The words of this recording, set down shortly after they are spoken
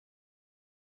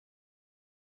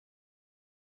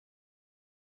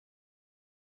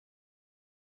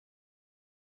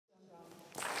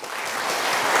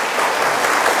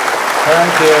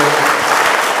Thank you.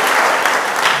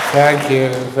 Thank you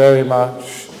very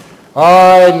much.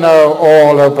 I know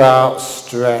all about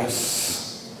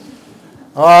stress.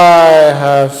 I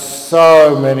have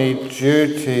so many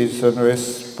duties and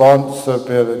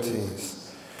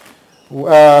responsibilities.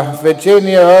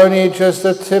 Virginia, only just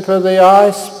the tip of the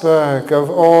iceberg of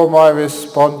all my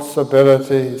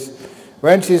responsibilities.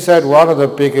 When she said one of the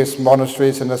biggest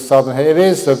monasteries in the southern, it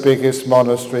is the biggest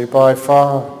monastery by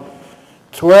far.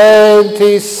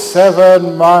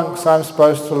 27 monks I'm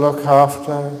supposed to look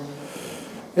after.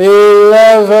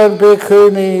 11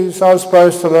 bhikkhunis I'm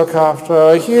supposed to look after.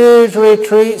 A huge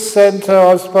retreat centre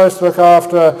I'm supposed to look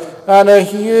after. And a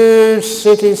huge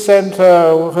city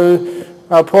centre who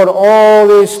put all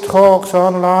these talks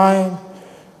online.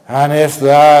 And if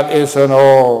that isn't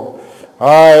all,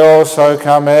 I also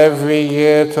come every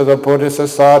year to the Buddhist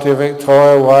Society of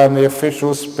Victoria where I'm the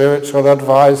official spiritual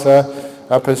advisor,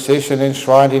 a position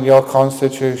enshrined in your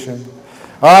constitution.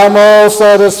 I'm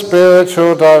also the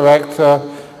spiritual director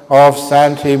of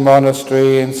Santee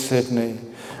Monastery in Sydney.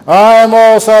 I'm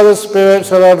also the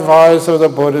spiritual advisor of the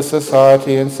Buddhist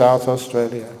Society in South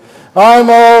Australia. I'm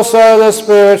also the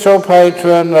spiritual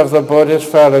patron of the Buddhist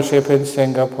Fellowship in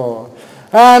Singapore,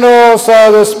 and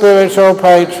also the spiritual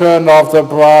patron of the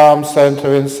Brahm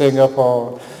Centre in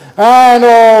Singapore, and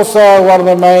also one of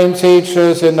the main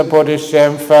teachers in the Buddhist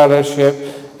Gem Fellowship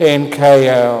in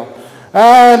KL,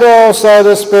 and also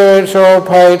the spiritual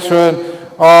patron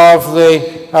of the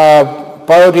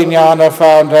Bodhinyana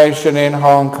Foundation in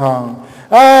Hong Kong,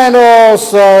 and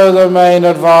also the main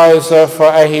advisor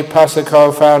for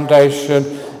Ahipasiko Foundation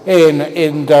in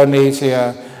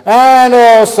Indonesia, and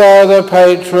also the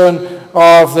patron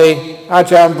of the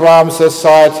Ajahn Brahm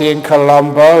Society in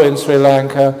Colombo in Sri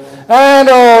Lanka, and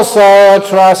also a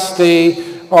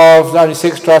trustee of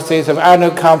 96 trustees of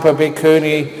Anukampa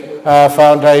Bhikkhuni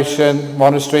Foundation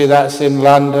Monastery, that's in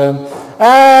London,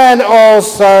 and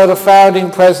also the founding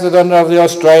president of the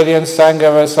Australian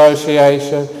Sangha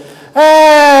Association,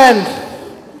 and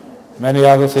many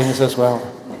other things as well.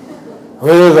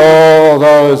 With all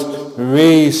those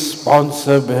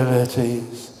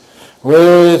responsibilities,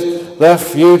 with the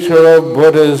future of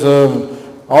Buddhism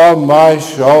on my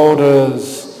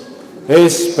shoulders,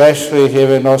 especially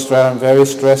here in Australia, I'm very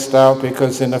stressed out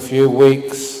because in a few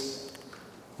weeks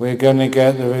we're going to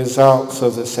get the results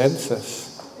of the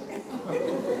census.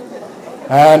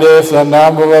 And if the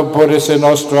number of Buddhists in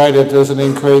Australia doesn't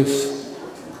increase,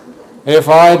 if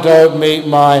I don't meet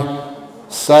my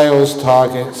sales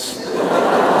targets,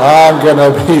 I'm going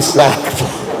to be sacked.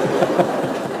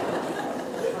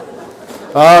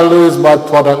 I'll lose my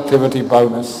productivity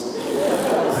bonus.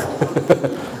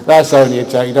 That's only a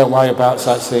joke, don't worry about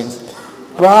such things.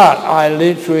 But I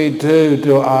literally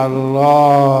do a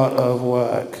lot of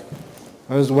work,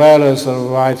 as well as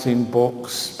writing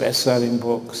books, best-selling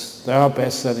books. There are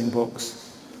best-selling books.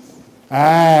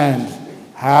 And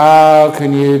how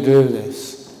can you do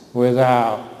this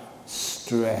without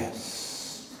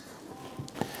stress?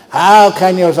 How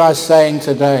can you, as I was saying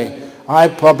today, I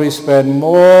probably spend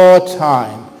more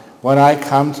time when I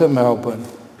come to Melbourne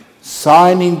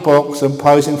signing books and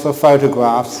posing for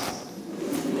photographs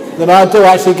than I do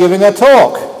actually giving a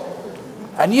talk.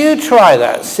 And you try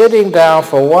that, sitting down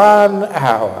for 1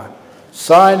 hour,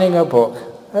 signing a book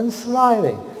and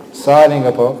smiling, signing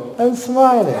a book and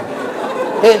smiling.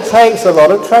 It takes a lot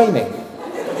of training,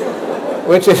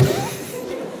 which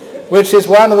is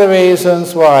one of the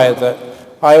reasons why that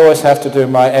I always have to do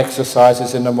my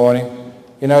exercises in the morning.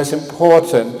 You know, it's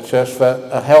important just for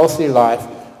a healthy life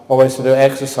always to do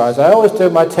exercise. I always do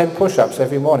my 10 push-ups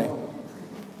every morning.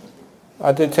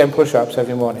 I do 10 push-ups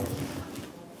every morning.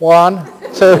 1,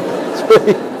 2, 3,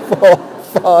 4,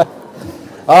 5.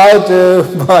 I do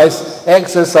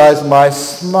exercise my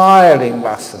smiling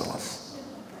muscles,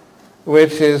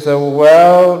 which is a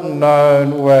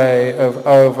well-known way of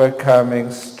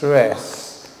overcoming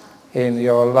stress in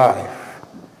your life.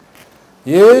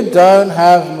 You don't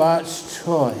have much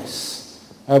choice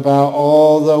about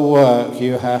all the work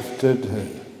you have to do,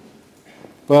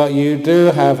 but you do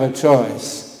have a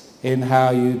choice in how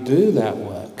you do that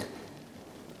work.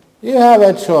 You have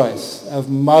a choice of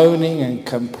moaning and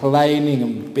complaining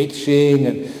and bitching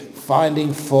and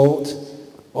finding fault,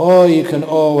 or you can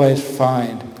always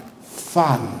find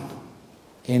fun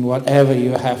in whatever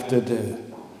you have to do.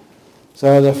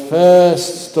 So the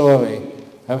first story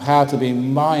of how to be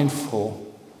mindful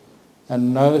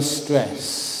and no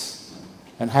stress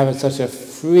and having such a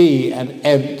free and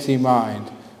empty mind,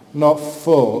 not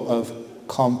full of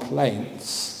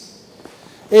complaints,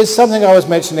 is something I was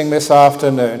mentioning this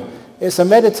afternoon. It's a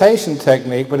meditation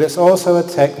technique, but it's also a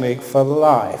technique for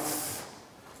life.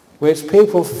 which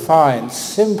people find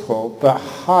simple but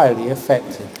highly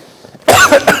effective.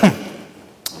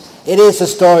 It is the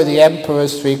story of the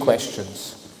Emperor's Three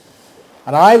Questions.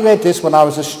 And I read this when I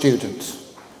was a student.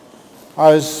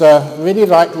 I really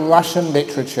liked Russian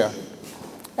literature.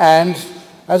 And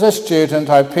as a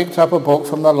student, I picked up a book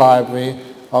from the library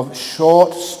of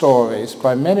short stories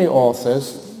by many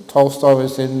authors. Tolstoy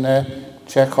was in there,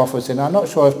 Chekhov was in there. I'm not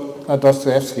sure if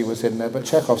Dostoevsky was in there, but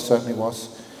Chekhov certainly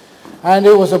was. And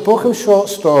it was a book of short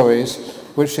stories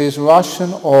which these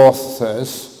Russian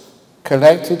authors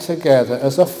collected together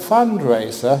as a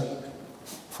fundraiser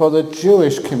for the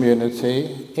Jewish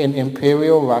community in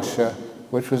Imperial Russia,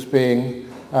 which was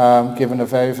being given a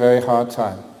very, very hard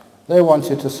time. They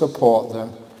wanted to support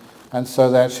them, and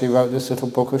so they actually wrote this little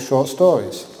book of short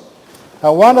stories.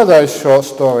 And one of those short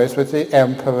stories was the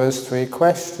Emperor's Three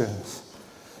Questions.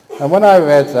 And when I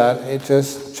read that, it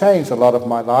just changed a lot of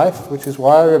my life, which is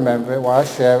why I remember it, why I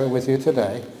share it with you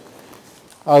today.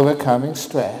 Overcoming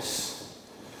stress.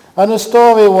 And the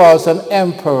story was an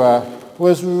emperor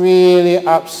was really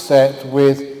upset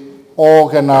with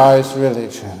organized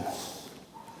religions.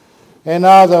 In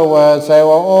other words, they were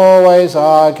always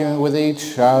arguing with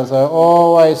each other,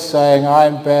 always saying,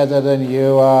 I'm better than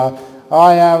you are,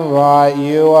 I am right,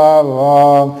 you are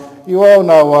wrong. You all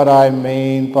know what I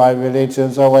mean by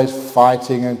religions always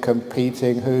fighting and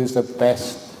competing, who's the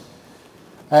best.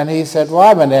 And he said, well,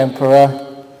 I'm an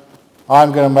emperor,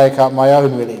 I'm going to make up my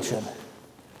own religion.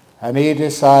 And he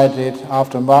decided,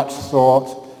 after much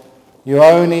thought, you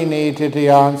only needed the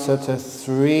answer to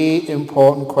 3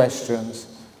 important questions.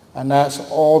 And that's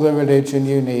all the religion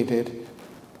you needed,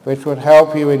 which would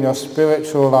help you in your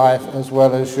spiritual life as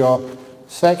well as your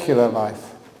secular life.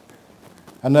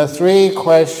 And the 3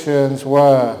 questions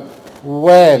were,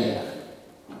 when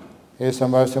is the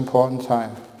most important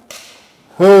time?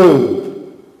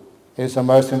 Who is the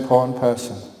most important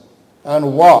person?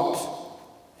 And what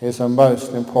is the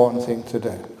most important thing to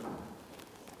do?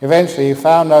 Eventually he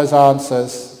found those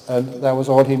answers, and that was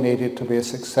all he needed to be a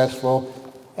successful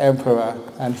emperor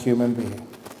and human being.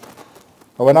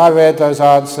 But when I read those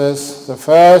answers, the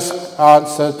first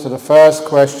answer to the first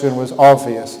question was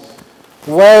obvious.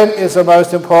 When is the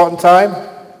most important time?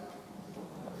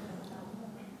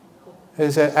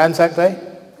 Is it Anzac Day?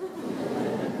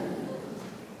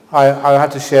 I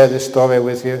had to share this story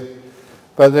with you.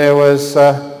 But there was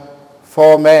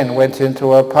 4 men went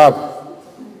into a pub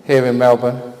here in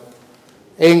Melbourne.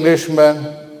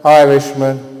 Englishman,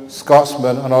 Irishman,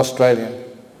 Scotsman and Australian.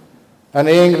 And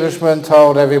the Englishman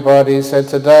told everybody, he said,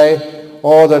 today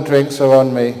all the drinks are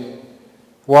on me.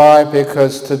 Why?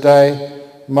 Because today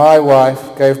my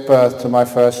wife gave birth to my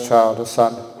first child, a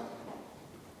son.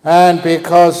 And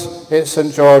because it's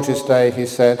St. George's Day, he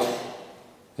said,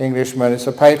 Englishman, it's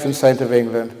the patron saint of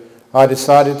England, I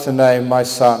decided to name my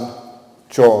son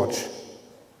George.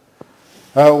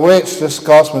 At which the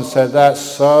Scotsman said, that's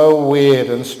so weird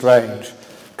and strange,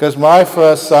 because my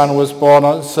first son was born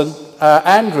on St.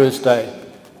 Andrew's Day,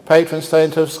 patron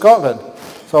saint of Scotland.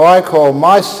 So I call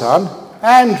my son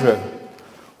Andrew.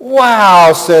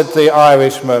 Wow, said the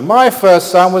Irishman. My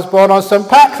first son was born on St.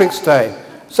 Patrick's Day,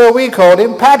 so we called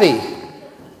him Paddy.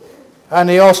 And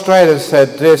the Australian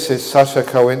said, this is such a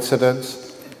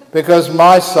coincidence, because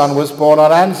my son was born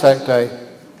on Anzac Day,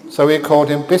 so we called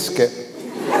him Biscuit.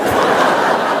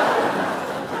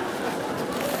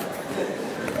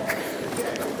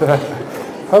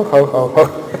 Ho, ho, ho,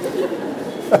 ho.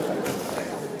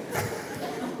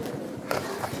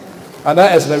 And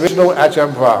that is an original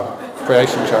Ajahn Brahm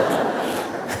creation joke.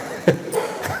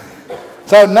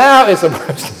 So now is the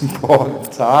most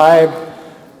important time.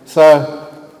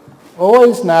 So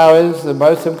always now is the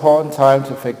most important time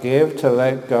to forgive, to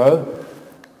let go,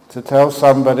 to tell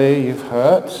somebody you've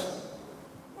hurt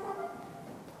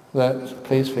that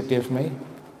please forgive me,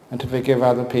 and to forgive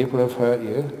other people who've hurt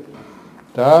you.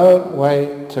 Don't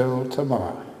wait till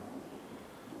tomorrow.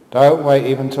 Don't wait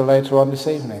even till later on this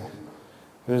evening.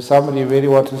 If there's somebody you really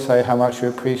want to say how much you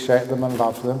appreciate them and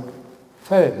love them,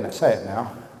 say it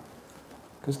now.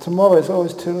 Because tomorrow is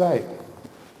always too late.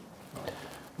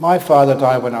 My father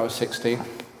died when I was 16.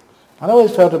 I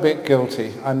always felt a bit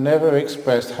guilty. I never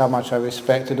expressed how much I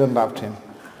respected and loved him.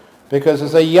 Because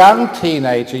as a young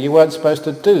teenager, you weren't supposed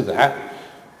to do that,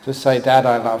 to say, Dad,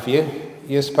 I love you.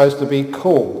 You're supposed to be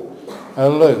cool,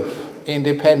 aloof,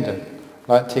 independent,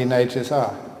 like teenagers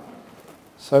are.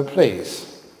 So please,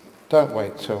 don't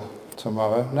wait till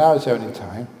tomorrow. Now is the only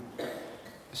time.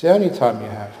 It's the only time you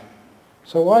have.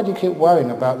 So why do you keep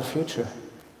worrying about the future?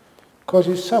 It causes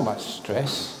you so much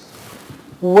stress.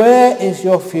 Where is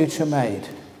your future made?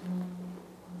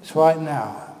 It's right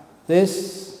now.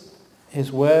 This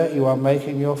is where you are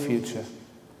making your future.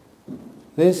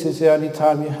 This is the only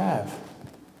time you have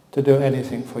to do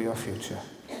anything for your future.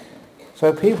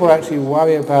 So people actually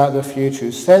worry about the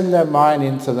future, send their mind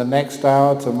into the next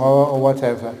hour, tomorrow or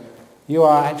whatever. You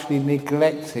are actually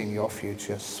neglecting your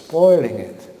future, spoiling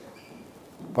it,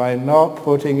 by not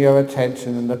putting your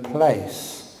attention in the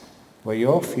place where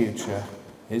your future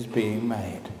is being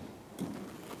made.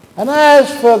 And as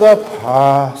for the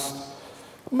past,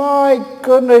 my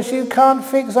goodness, you can't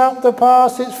fix up the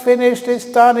past. It's finished, it's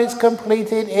done, it's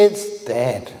completed, it's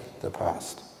dead, the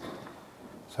past.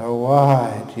 So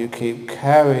why do you keep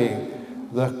carrying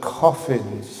the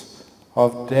coffins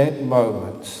of dead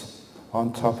moments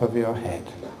on top of your head?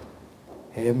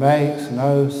 It makes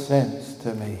no sense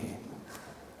to me.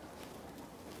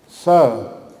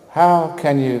 So, how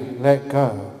can you let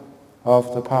go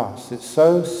of the past? It's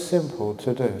so simple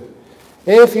to do.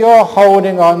 If you're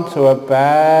holding on to a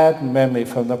bad memory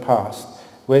from the past,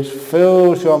 which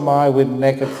fills your mind with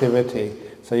negativity,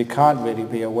 so you can't really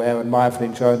be aware and mindfully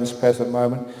enjoying this present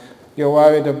moment, you're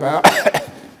worried about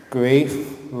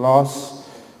grief, loss,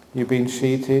 you've been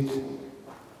cheated,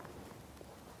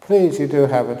 please, you do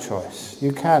have a choice.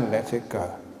 You can let it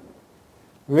go.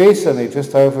 Recently,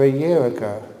 just over a year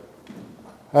ago,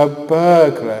 a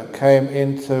burglar came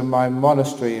into my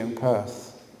monastery in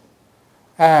Perth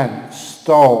and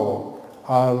stole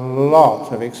a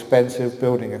lot of expensive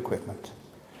building equipment.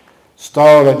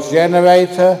 Stole a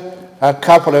generator, a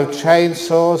couple of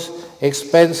chainsaws,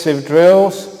 expensive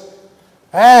drills,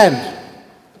 and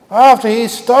after he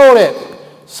stole it,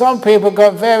 some people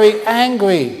got very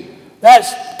angry.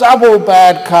 That's double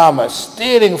bad karma,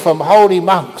 stealing from holy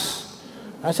monks.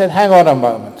 I said, hang on a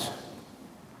moment.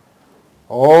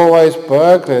 Always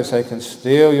burglars, they can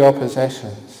steal your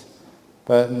possessions,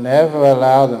 but never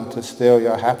allow them to steal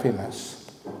your happiness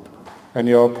and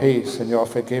your peace and your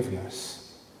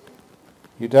forgiveness.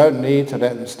 You don't need to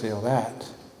let them steal that.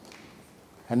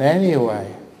 And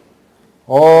anyway,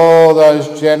 all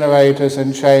those generators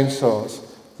and chainsaws,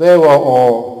 they were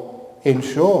all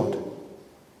insured.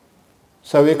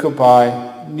 So we could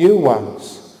buy new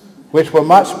ones, which were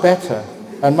much better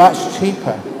and much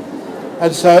cheaper.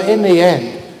 And so in the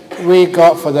end, we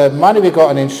got, for the money we got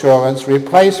on insurance,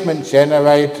 replacement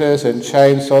generators and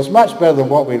chainsaws, much better than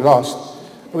what we lost.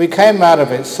 We came out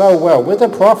of it so well, with a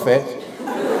profit,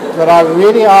 that I'm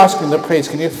really asking the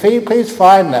priest, can you please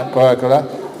find that burglar?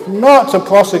 Not to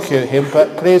prosecute him,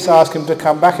 but please ask him to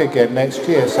come back again next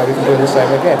year so we can do the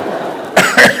same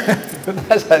again.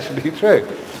 That's actually true.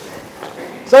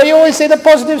 So you always see the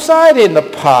positive side in the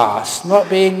past, not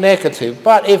being negative.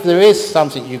 But if there is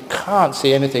something you can't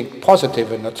see anything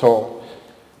positive in at all,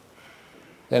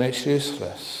 then it's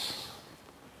useless.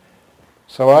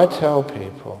 So I tell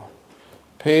people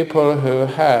who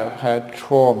have had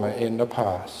trauma in the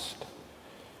past,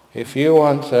 if you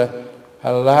want to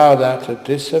allow that to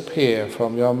disappear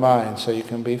from your mind so you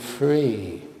can be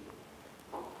free,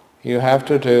 you have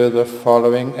to do the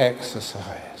following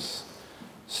exercise.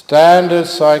 Standard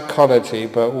psychology,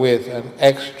 but with an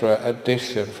extra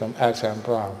addition from Ajahn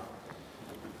Brahm.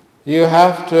 You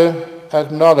have to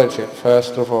acknowledge it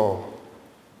first of all.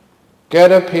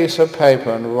 Get a piece of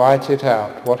paper and write it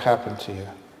out, what happened to you.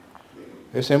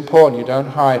 It's important you don't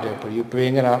hide it, but you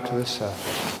bring it out to the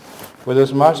surface with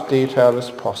as much detail as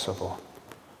possible.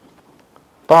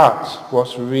 But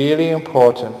what's really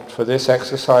important for this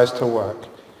exercise to work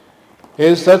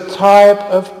is the type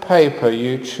of paper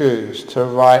you choose to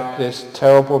write these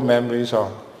terrible memories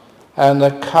on and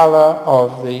the colour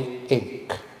of the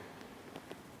ink.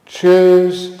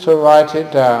 Choose to write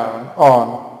it down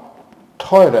on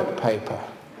toilet paper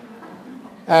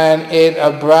and in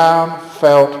a brown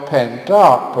felt pen.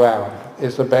 Dark brown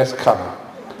is the best colour.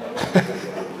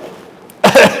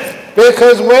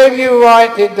 Because when you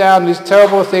write it down, these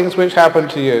terrible things which happen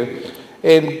to you,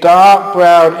 in dark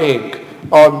brown ink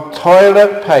on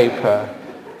toilet paper,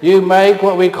 you make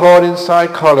what we call in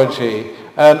psychology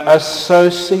an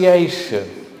association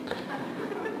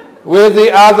with the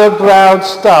other brown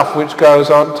stuff which goes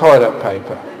on toilet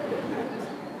paper.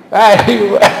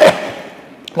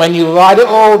 When you write it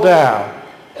all down,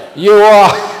 you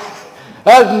are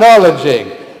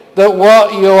acknowledging that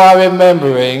what you are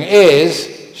remembering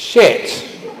is shit.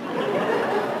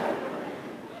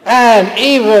 And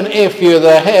even if you're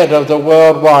the head of the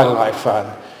World Wildlife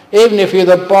Fund, even if you're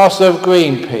the boss of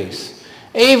Greenpeace,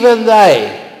 even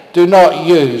they do not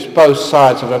use both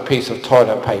sides of a piece of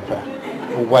toilet paper.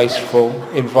 Wasteful,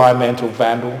 environmental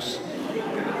vandals.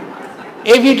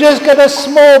 If you just get a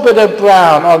small bit of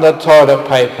brown on the toilet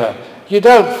paper, you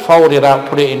don't fold it up,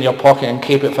 put it in your pocket and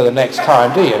keep it for the next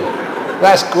time, do you?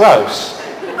 That's gross.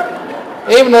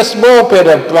 Even a small bit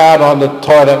of brown on the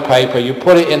toilet paper, you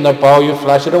put it in the bowl, you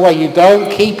flush it away, you don't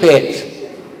keep it.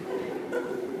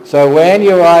 So when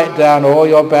you write down all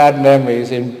your bad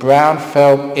memories in brown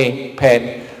felt ink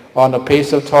pen on a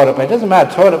piece of toilet paper, it doesn't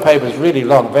matter, toilet paper is really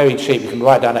long, very cheap, you can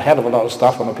write down a hell of a lot of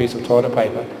stuff on a piece of toilet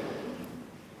paper.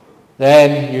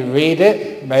 Then you read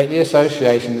it, make the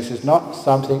association, this is not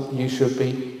something you should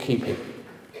be keeping.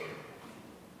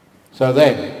 So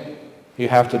then you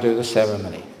have to do the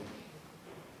ceremony.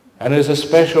 And there's a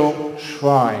special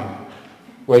shrine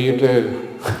where you do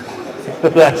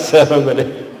that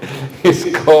ceremony.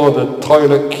 It's called the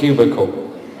toilet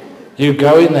cubicle. You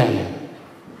go in there,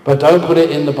 but don't put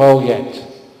it in the bowl yet.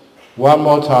 One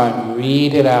more time,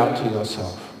 read it out to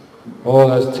yourself. All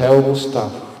those terrible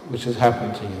stuff which has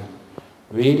happened to you.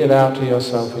 Read it out to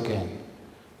yourself again.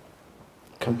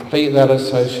 Complete that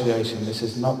association. This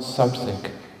is not something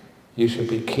you should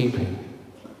be keeping.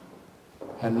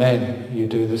 And then you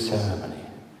do the ceremony.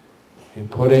 You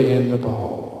put it in the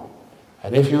bowl.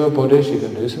 And if you're a Buddhist, you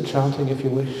can do some chanting if you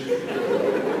wish.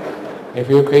 If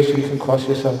you're a Christian, you can cross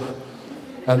yourself.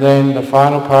 And then the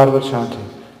final part of the chanting,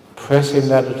 pressing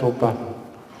that little button.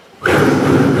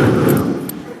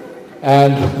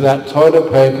 And that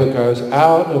toilet paper goes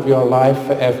out of your life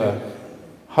forever,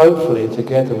 hopefully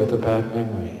together with the bad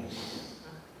memories.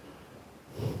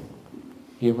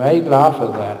 You may laugh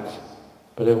at that,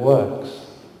 but it works.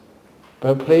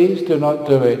 But please do not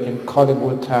do it in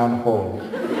Collingwood Town Hall.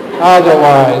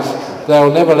 Otherwise,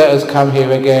 they'll never let us come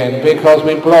here again because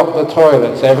we block the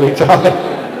toilets every time.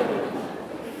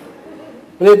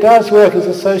 But it does work as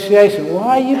association.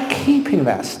 Why are you keeping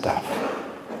that stuff?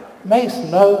 It makes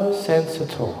no sense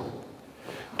at all.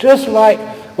 Just like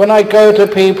when I go to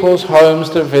people's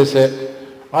homes to visit,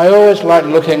 I always like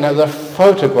looking at the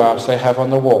photographs they have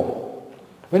on the wall.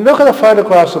 When you look at the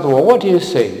photographs on the wall, what do you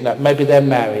see? Maybe their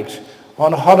marriage,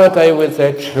 on holiday with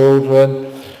their children,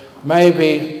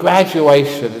 maybe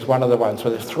graduation is one of the ones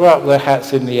where they throw up their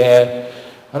hats in the air,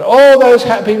 and all those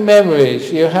happy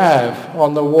memories you have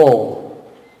on the wall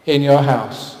in your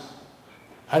house.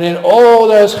 And in all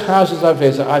those houses I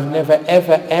visit, I've never,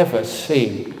 ever, ever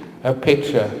seen a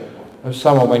picture of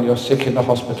someone when you're sick in the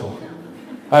hospital.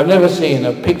 I've never seen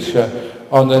a picture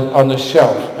on the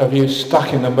shelf of you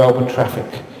stuck in the Melbourne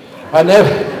traffic. I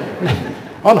never,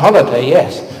 on holiday,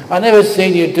 yes. I've never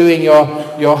seen you doing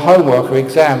your homework or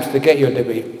exams to get your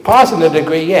degree. Passing the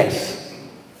degree, yes.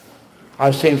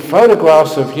 I've seen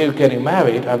photographs of you getting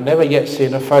married. I've never yet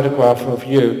seen a photograph of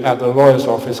you at the lawyer's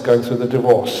office going through the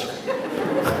divorce.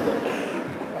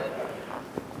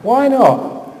 Why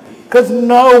not? Because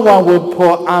no one would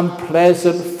put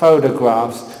unpleasant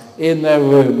photographs in their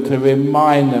room to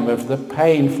remind them of the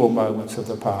painful moments of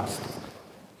the past.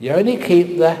 You only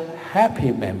keep the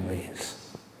happy memories.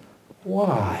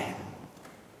 Why?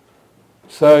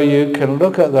 So you can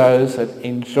look at those and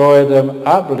enjoy them,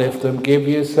 uplift them, give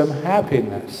you some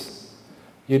happiness.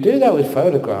 You do that with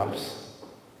photographs.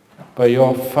 But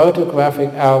your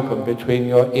photographic album between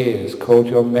your ears, called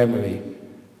your memory,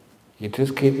 you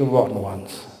just keep the rotten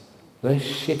ones, the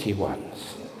shitty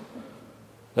ones.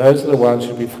 Those are the ones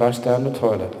should be flushed down the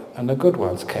toilet, and the good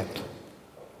ones kept.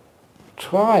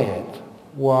 Try it.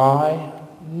 Why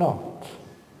not?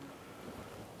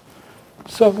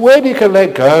 So when you can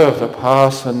let go of the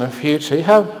past and the future, you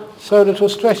have so little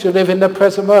stress. You live in the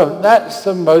present moment. That's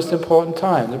the most important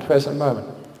time, the present moment.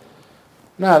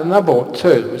 Now, number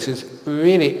 2, which is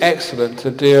really excellent to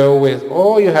deal with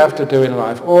all you have to do in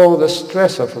life, all the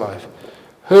stress of life.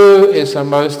 Who is the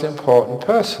most important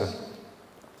person?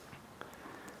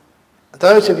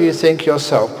 Those of you who think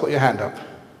yourself, put your hand up.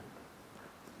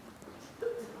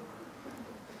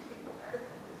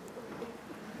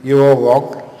 You're all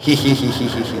wrong. You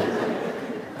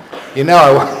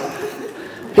know,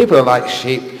 people are like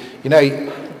sheep. You know,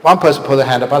 one person put their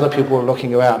hand up, other people were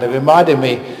looking around. It reminded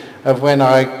me of when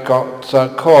I got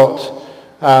caught.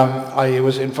 I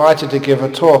was invited to give a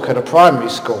talk at a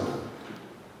primary school.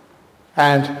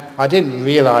 And I didn't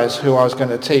realise who I was going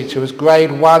to teach. It was grade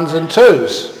 1s and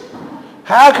 2s.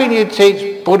 How can you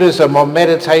teach Buddhism or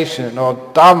meditation or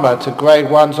Dhamma to grade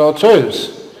 1s or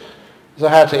 2s? So I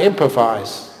had to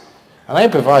improvise. And I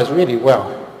improvised really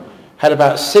well. Had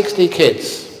about 60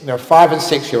 kids, 5 and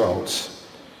 6-year-olds.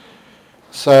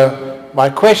 So my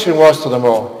question was to them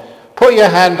all, put your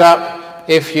hand up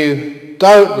if you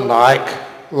don't like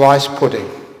rice pudding.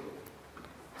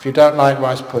 If you don't like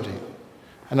rice pudding.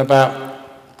 And about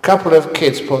a couple of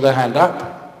kids put their hand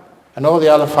up, and all the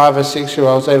other 5 or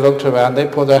 6-year-olds, they looked around, they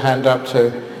put their hand up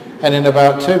too. And in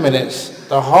about 2 minutes,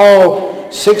 the whole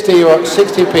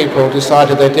 60 people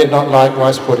decided they did not like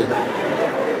rice pudding.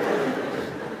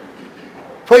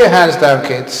 Put your hands down,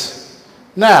 kids.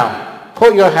 Now,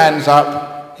 put your hands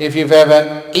up if you've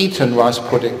ever eaten rice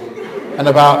pudding. And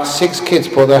about 6 kids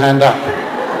put their hand up.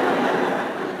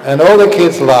 And all the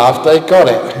kids laughed, they got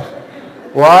it.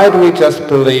 Why do we just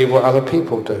believe what other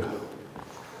people do?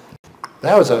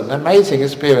 That was an amazing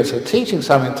experience of teaching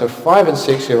something to 5 and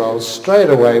 6-year-olds straight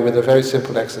away with a very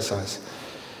simple exercise.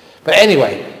 But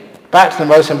anyway, back to the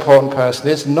most important person.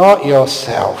 It's not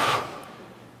yourself.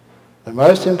 The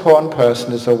most important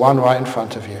person is the one right in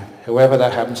front of you, whoever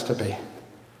that happens to be.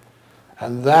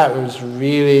 And that was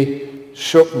really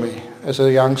shook me as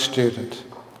a young student.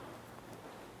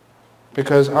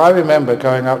 Because I remember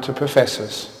going up to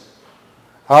professors,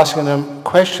 asking them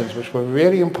questions which were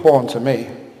really important to me.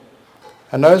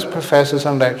 And those professors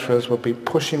and lecturers would be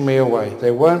pushing me away. They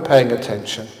weren't paying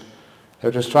attention. They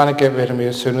were just trying to get rid of me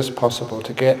as soon as possible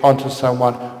to get onto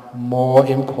someone more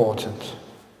important.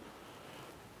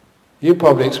 You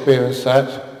probably experienced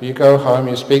that. You go home,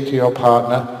 you speak to your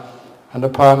partner, and the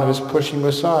partner is pushing you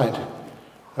aside.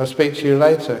 They'll speak to you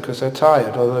later because they're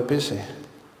tired or they're busy.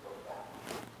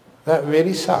 That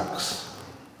really sucks.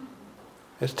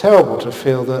 It's terrible to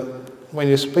feel that when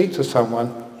you speak to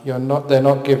someone, they're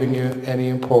not giving you any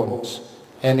importance,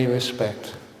 any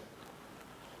respect.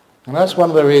 And that's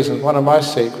one of the reasons, one of my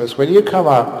secrets. When you come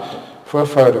up for a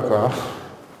photograph,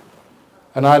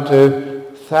 and I do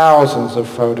thousands of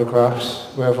photographs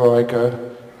wherever I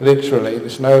go, literally,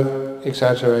 there's no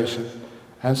exaggeration,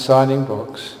 and signing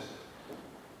books,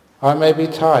 I may be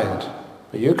tired,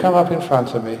 but you come up in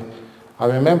front of me, I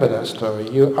remember that story.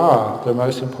 You are the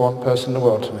most important person in the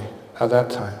world to me at that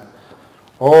time.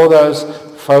 All those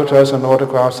photos and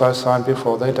autographs I signed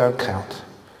before, they don't count.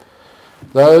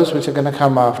 Those which are going to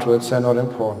come afterwards, they're not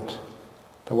important.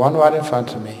 The one right in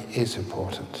front of me is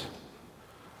important.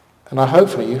 And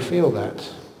hopefully you feel that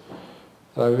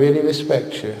I really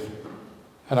respect you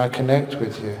and I connect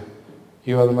with you.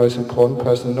 You are the most important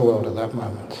person in the world at that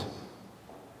moment.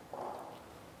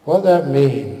 What that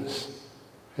means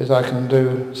is I can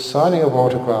do signing of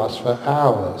autographs for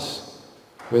hours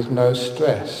with no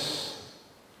stress.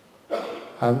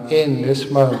 I'm in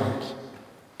this moment,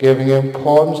 giving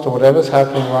importance to whatever's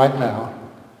happening right now,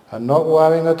 and not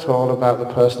worrying at all about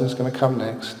the person who's going to come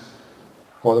next,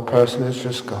 or the person who's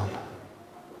just gone.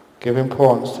 Give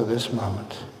importance to this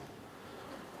moment.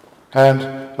 And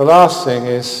the last thing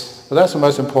is, well, that's the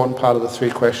most important part of the 3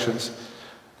 questions,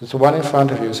 is the one in front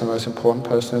of you is the most important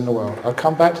person in the world. I'll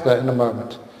come back to that in a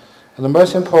moment. And the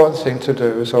most important thing to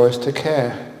do is always to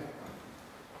care.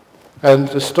 And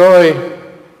the story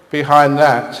behind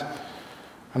that,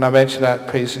 and I mentioned that,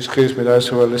 please excuse me those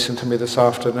who are listening to me this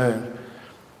afternoon,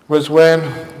 was when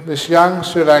this young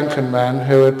Sri Lankan man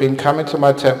who had been coming to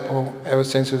my temple ever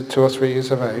since he was 2 or 3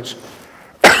 years of age,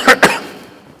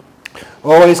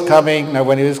 always coming,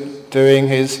 when he was doing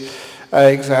his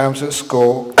exams at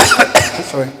school,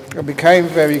 and became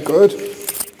very good,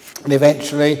 and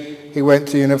eventually he went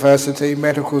to university,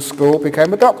 medical school,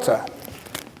 became a doctor.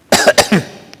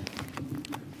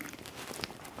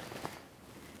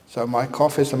 So my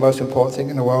cough is the most important thing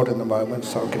in the world at the moment,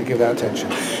 so I'm going to give that attention.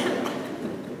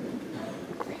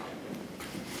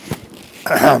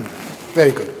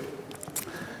 Very good.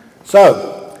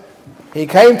 So, he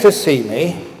came to see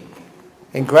me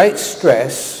in great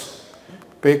stress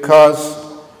because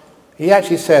he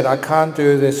actually said, I can't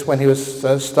do this when he was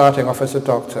starting off as a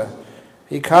doctor.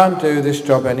 He can't do this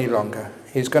job any longer.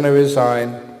 He's going to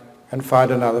resign and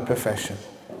find another profession.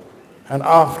 And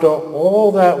after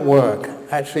all that work,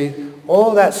 actually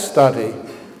all that study,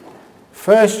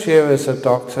 first year as a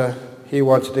doctor, he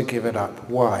wanted to give it up.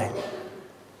 Why?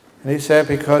 And he said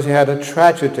because he had a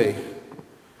tragedy.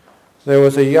 There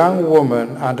was a young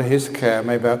woman under his care,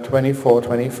 maybe about 24,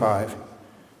 25,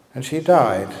 and she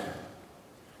died.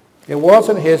 It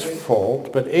wasn't his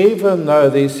fault, but even though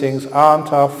these things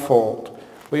aren't our fault,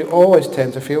 we always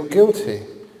tend to feel guilty.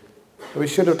 We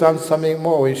should have done something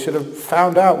more. We should have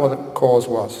found out what the cause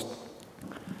was.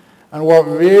 And what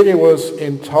really was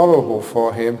intolerable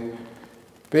for him,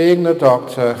 being the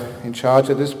doctor in charge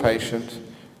of this patient,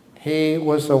 he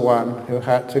was the one who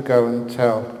had to go and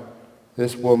tell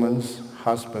this woman's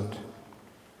husband,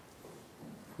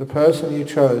 the person you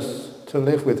chose to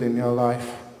live with in your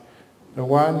life, the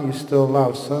one you still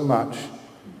love so much,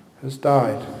 has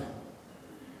died.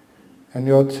 And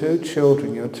your 2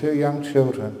 children, your 2 young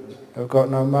children, have got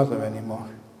no mother anymore.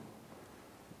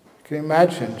 Can you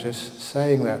imagine just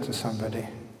saying that to somebody?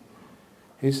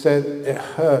 He said, it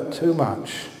hurt too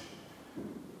much.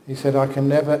 He said, I can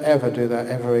never ever do that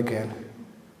ever again.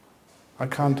 I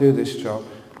can't do this job.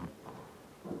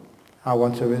 I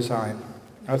want to resign.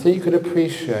 I think you could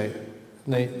appreciate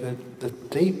the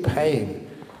deep pain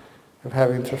of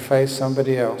having to face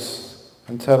somebody else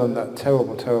and tell them that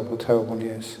terrible, terrible, terrible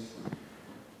news.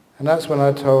 And that's when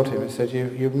I told him, I said,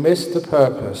 you've missed the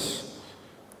purpose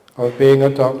of being a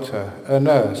doctor, a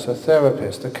nurse, a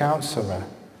therapist, a counsellor.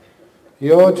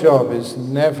 Your job is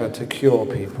never to cure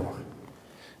people.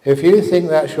 If you think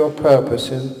that's your purpose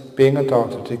in being a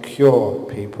doctor, to cure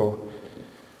people,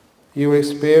 you will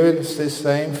experience this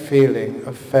same feeling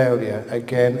of failure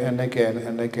again and again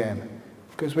and again.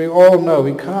 Because we all know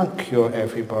we can't cure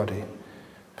everybody.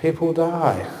 People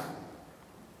die.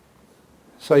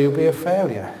 So you'll be a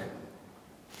failure.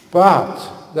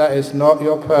 But that is not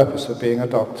your purpose of being a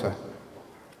doctor.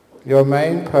 Your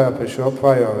main purpose, your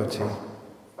priority,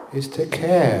 is to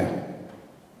care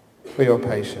for your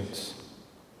patients.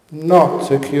 Not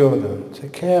to cure them, to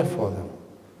care for them.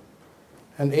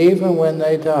 And even when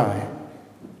they die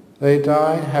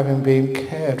having been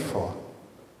cared for.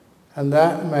 And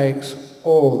that makes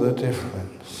all the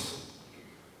difference.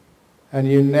 And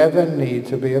you never need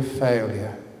to be a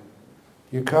failure.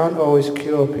 You can't always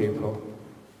cure people,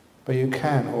 but you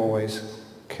can always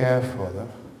care for them.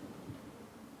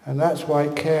 And that's why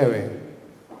caring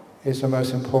is the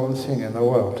most important thing in the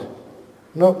world.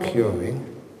 Not curing.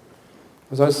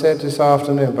 As I said this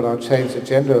afternoon, but I'll change the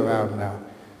gender around now.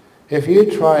 If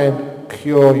you try and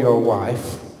cure your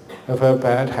wife of her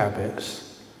bad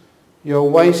habits, you're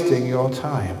wasting your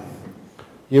time.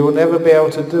 You will never be able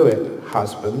to do it,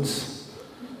 husbands.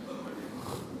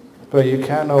 But you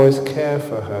can always care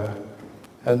for her,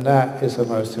 and that is the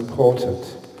most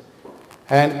important.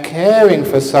 And caring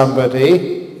for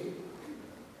somebody,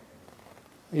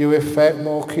 you effect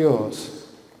more cures.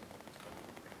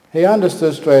 He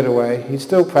understood straight away. He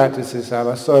still practices that.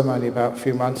 I saw him only about a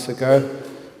few months ago.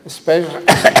 A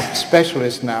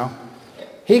specialist now.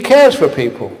 He cares for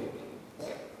people.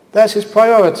 That's his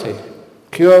priority.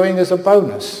 Curing is a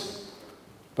bonus.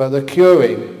 But the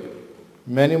curing,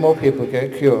 many more people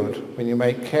get cured when you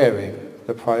make caring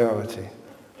the priority.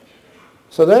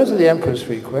 So those are the Emperor's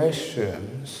 3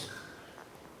 questions.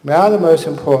 Now the most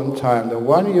important time, the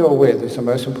one you're with is the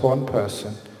most important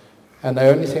person. And the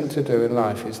only thing to do in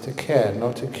life is to care,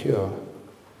 not to cure.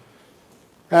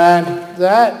 And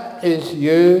that is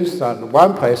used, on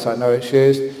one place I know it's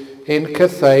used, in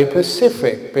Cathay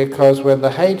Pacific, because when the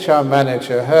HR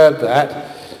manager heard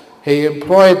that, he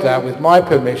employed that, with my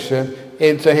permission,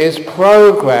 into his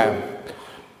program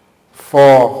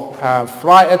for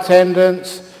flight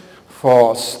attendants,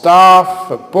 for staff,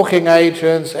 for booking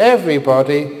agents,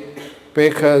 everybody,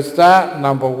 because that,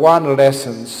 number one,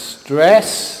 lessens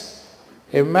stress.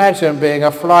 Imagine being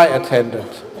a flight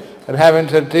attendant and having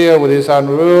to deal with these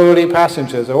unruly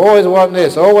passengers who always want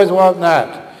this, always want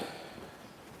that.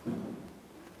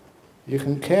 You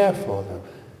can care for them.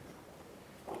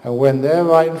 And when they're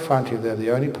right in front of you, they're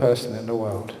the only person in the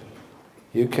world.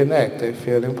 You connect, they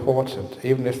feel important,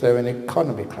 even if they're in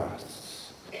economy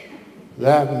class.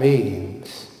 That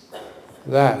means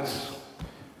that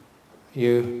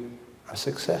you are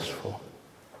successful.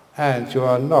 And you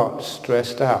are not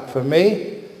stressed out. For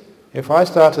me, if I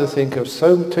start to think of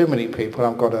too many people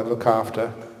I've got to look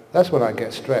after, that's when I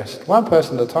get stressed. One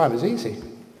person at a time is easy.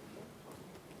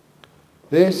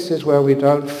 This is where we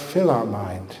don't fill our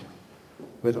mind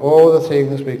with all the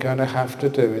things we're going to have to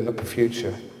do in the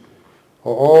future,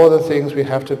 or all the things we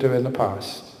have to do in the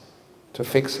past to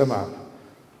fix them up.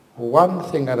 One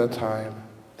thing at a time.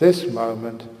 This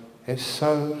moment is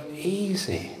so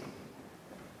easy.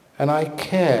 And I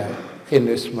care in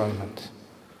this moment.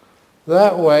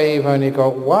 That way you've only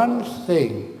got one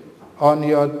thing on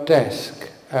your desk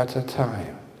at a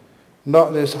time.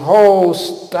 Not this whole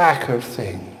stack of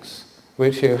things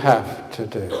which you have to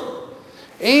do.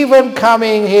 Even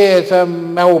coming here to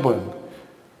Melbourne,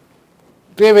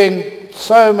 giving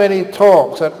so many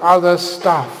talks and other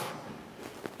stuff,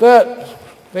 that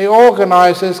the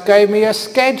organisers gave me a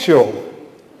schedule.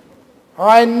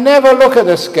 I never look at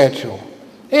the schedule.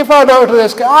 If I don't do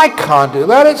this, I can't do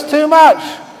that, it's too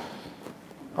much.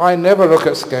 I never look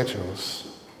at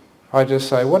schedules. I just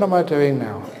say, what am I doing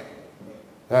now?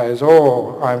 That is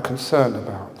all I'm concerned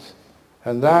about.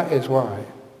 And that is why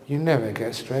you never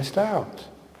get stressed out.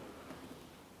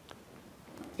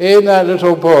 In that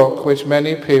little book, which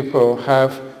many people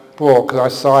have bought, because I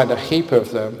signed a heap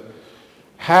of them,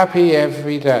 Happy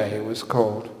Every Day it was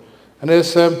called. And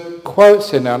there's some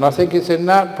quotes in there, and I think it's in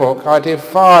that book I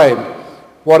define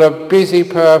what a busy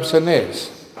person is.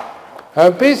 A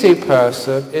busy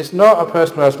person is not a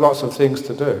person who has lots of things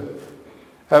to do.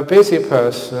 A busy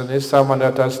person is someone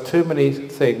that does too many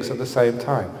things at the same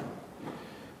time.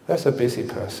 That's a busy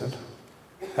person.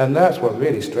 And that's what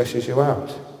really stresses you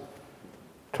out.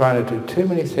 trying to do too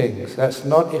many things. That's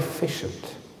not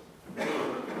efficient.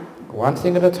 One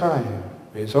thing at a time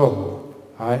is all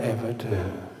I ever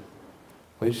do.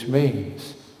 Which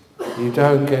means you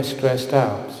don't get stressed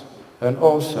out. And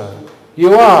also,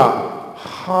 you are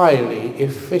highly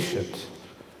efficient.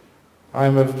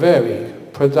 I'm a very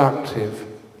productive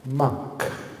monk.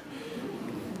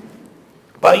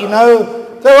 But you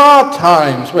know, there are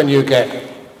times when you get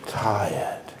tired.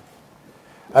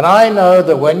 And I know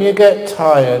that when you get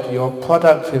tired, your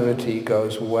productivity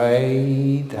goes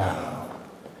way down.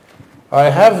 I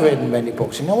have written many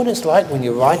books. You know what it's like when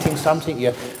you're writing something,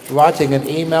 you're writing an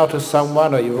email to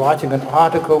someone, or you're writing an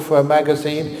article for a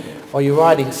magazine, or you're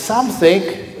writing something.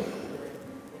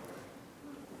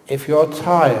 If you're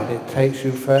tired, it takes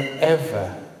you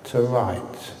forever to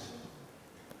write.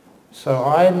 So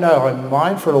I know, I'm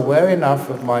mindful, aware enough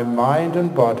of my mind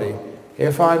and body.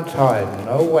 If I'm tired,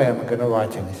 no way am I going to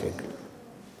write anything.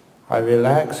 I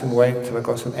relax and wait till I've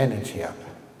got some energy up.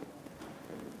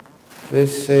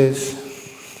 This is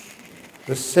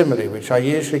the simile which I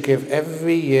usually give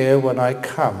every year when I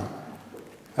come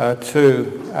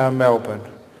to Melbourne.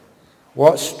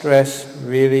 What stress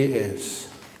really is.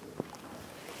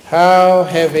 How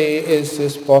heavy is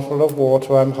this bottle of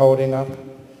water I'm holding up?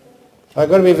 I've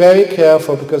got to be very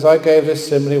careful because I gave this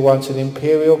simile once in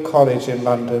Imperial College in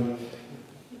London,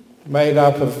 made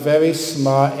up of very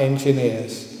smart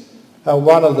engineers. And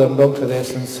one of them looked at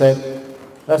this and said,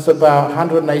 that's about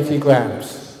 180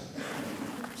 grams.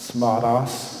 Smart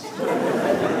ass.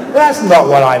 That's not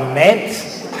what I meant.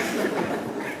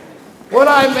 What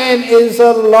I meant is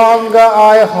the longer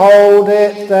I hold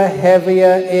it, the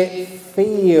heavier it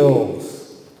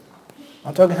feels.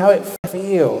 I'm talking how it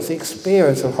feels, the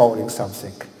experience of holding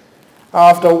something.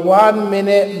 After 1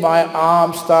 minute, my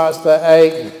arm starts to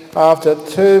ache. After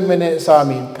 2 minutes,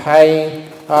 I'm in pain.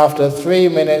 After 3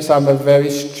 minutes, I'm a very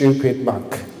stupid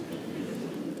monk.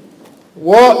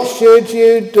 What should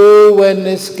you do when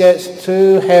this gets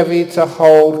too heavy to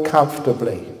hold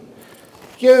comfortably?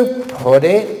 You put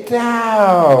it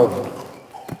down.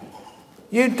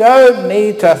 You don't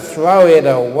need to throw it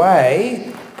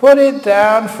away. Put it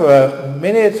down for a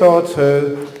minute or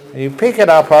two, and you pick it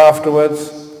up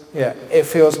afterwards. Yeah, it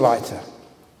feels lighter.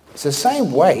 It's the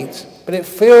same weight, but it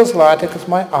feels lighter because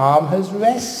my arm has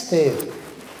rested.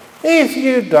 If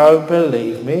you don't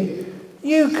believe me,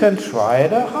 you can try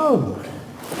it at home.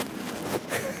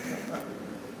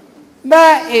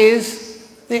 That is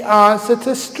the answer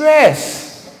to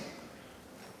stress.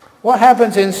 What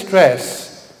happens in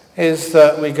stress is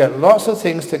that we get lots of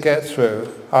things to get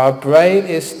through. Our brain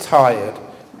is tired,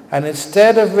 and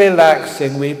instead of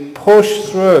relaxing, we push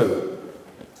through.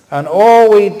 And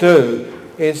all we do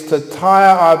is to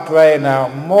tire our brain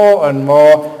out more and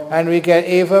more, and we get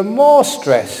even more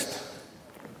stressed.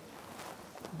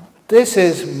 This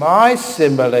is my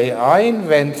simile. I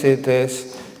invented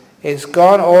this. It's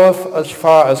gone off as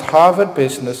far as Harvard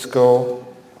Business School.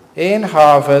 In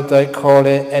Harvard, they call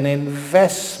it an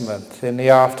investment in the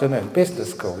afternoon.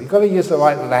 Business school. You've got to use the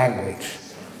right language.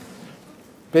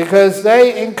 Because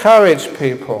they encourage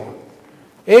people.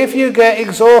 If you get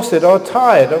exhausted or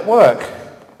tired at work,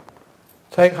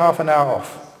 take half an hour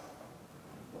off.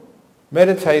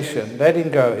 Meditation, letting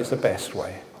go, is the best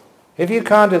way. If you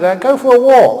can't do that, go for a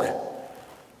walk.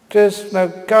 Just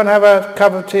go and have a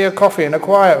cup of tea or coffee in a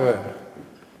quiet room.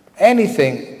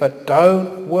 Anything, but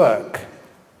don't work.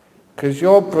 Because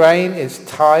your brain is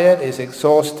tired, is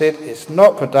exhausted, it's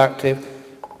not productive.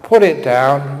 Put it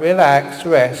down, relax,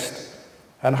 rest,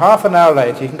 and half an hour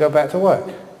later you can go back to work.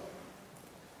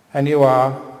 And you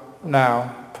are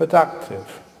now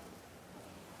productive.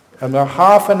 And the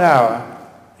half an hour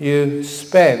you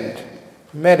spend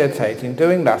meditating,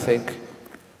 doing nothing,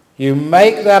 you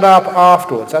make that up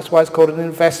afterwards. That's why it's called an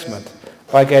investment,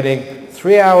 by getting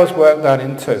 3 hours work done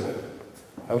in 2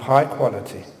 of high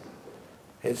quality.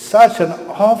 It's such an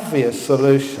obvious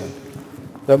solution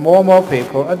that more and more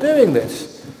people are doing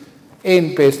this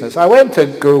in business. I went to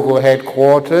Google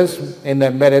headquarters in their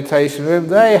meditation room.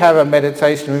 They have a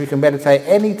meditation room. You can meditate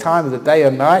any time of the day or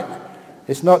night.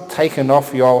 It's not taken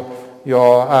off your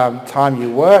time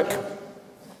you work.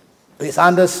 It's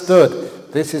understood.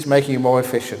 This is making you more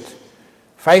efficient.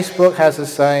 Facebook has the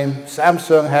same.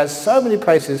 Samsung has, so many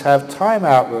places have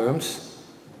time-out rooms,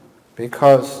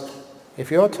 because if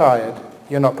you're tired,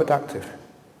 you're not productive.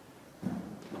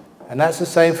 And that's the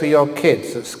same for your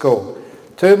kids at school.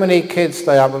 Too many kids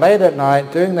stay up late at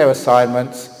night doing their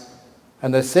assignments,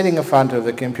 and they're sitting in front of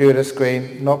the computer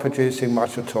screen not producing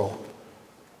much at all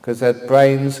because their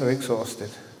brains are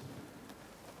exhausted.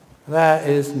 That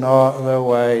is not the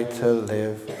way to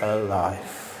live a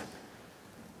life.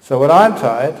 So when I'm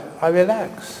tired, I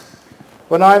relax.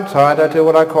 When I'm tired, I do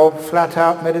what I call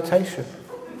flat-out meditation.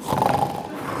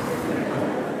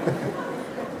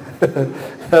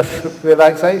 That's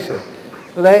relaxation.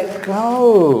 Let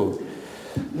go.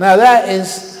 Now that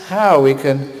is how we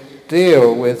can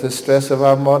deal with the stress of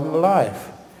our modern life.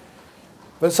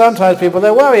 But sometimes people,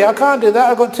 they worry, I can't do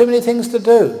that, I've got too many things to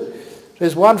do.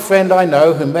 There's one friend I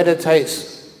know who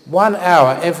meditates 1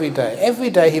 hour every day. Every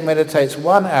day he meditates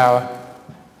 1 hour,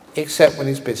 except when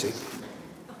he's busy.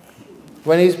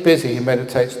 When he's busy, he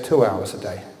meditates 2 hours a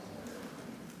day.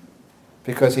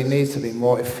 Because he needs to be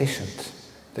more efficient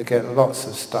to get lots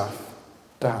of stuff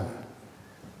done.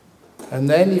 And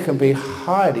then you can be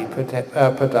highly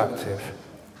productive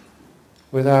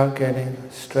without getting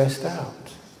stressed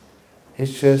out.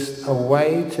 It's just a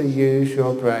way to use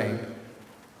your brain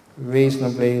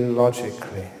reasonably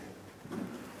logically.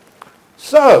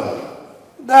 So,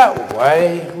 that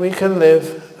way we can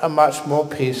live a much more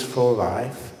peaceful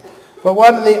life. But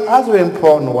one of the other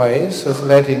important ways of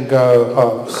letting go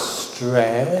of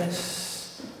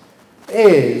stress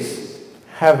is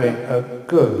having a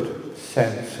good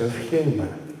sense of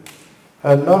humour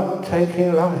and not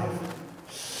taking life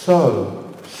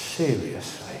so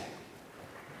seriously.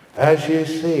 As you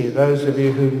see, those of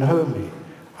you who know me,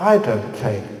 I don't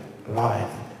take life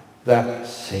that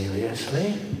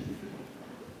seriously.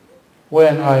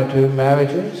 When I do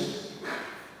marriages,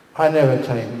 I never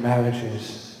take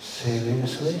marriages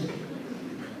seriously.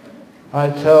 I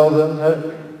tell them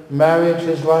that marriage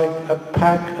is like a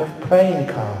pack of playing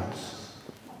cards.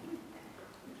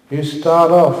 You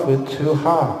start off with 2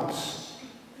 hearts,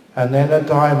 and then a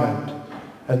diamond,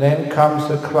 and then comes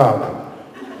the club,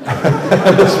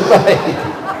 and a spade.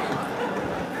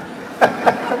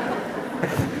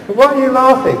 Why are you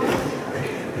laughing?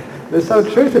 There's some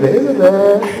truth in it, isn't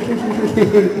there?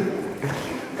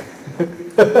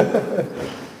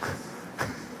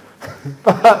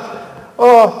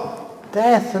 But,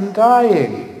 death and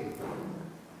dying.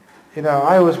 You know,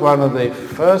 I was one of the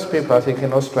first people, I think,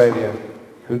 in Australia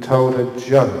who told a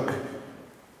joke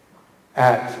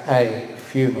at a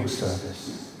funeral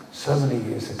service so many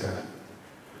years ago.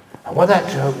 And what that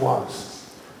joke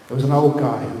was, there was an old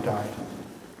guy who died,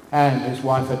 and his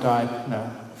wife had died,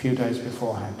 a few days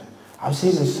beforehand. I've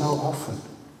seen this so often,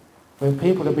 when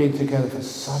people have been together for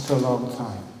such a long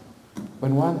time.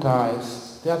 When one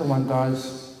dies, the other one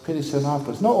dies pretty soon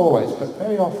afterwards. Not always, but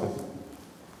very often.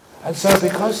 And so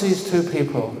because these 2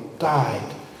 people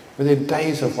died within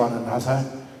days of one another,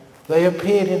 they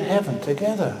appeared in heaven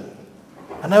together.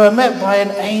 And they were met by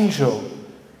an angel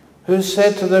who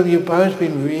said to them, you've both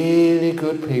been really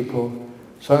good people,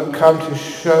 so I've come to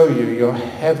show you your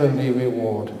heavenly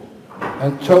reward.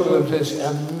 And took them to this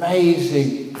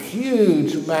amazing,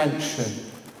 huge mansion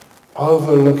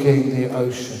overlooking the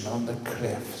ocean on the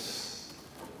cliffs.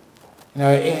 You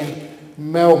know, in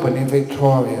Melbourne, in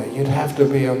Victoria, you'd have to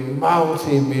be a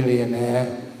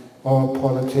multi-millionaire or a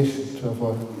politician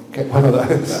to get one of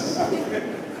those.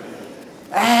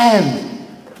 And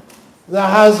the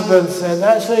husband said,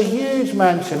 that's a huge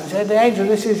mansion. He said, the angel,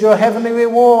 this is your heavenly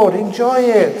reward, enjoy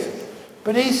it.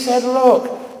 But he said,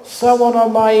 look, someone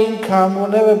on my income will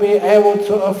never be able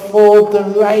to afford the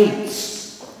rates.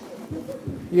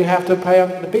 You have to pay,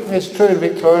 the big, it's true in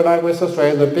Victoria, like West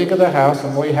Australia, the bigger the house, the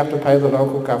more you have to pay the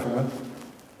local government.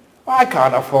 I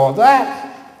can't afford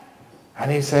that.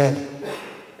 And he said,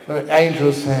 the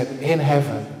angel said, in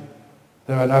heaven,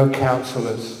 there are no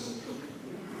councillors.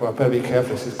 Well, I better be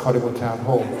careful, this is Collingwood Town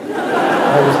Hall.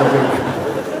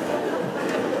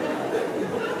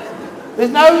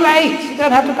 There's no rates, you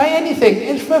don't have to pay anything,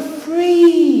 it's for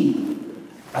free.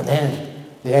 And then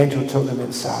the angel took them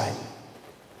inside.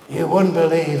 You wouldn't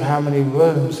believe how many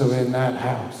rooms are in that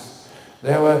house.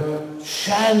 There were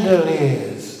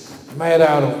chandeliers made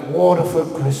out of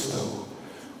Waterford crystal.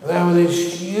 There were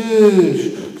these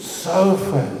huge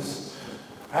sofas.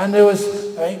 And there was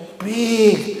a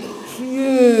big,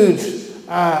 huge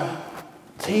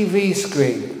TV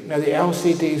screen, the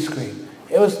LCD screen.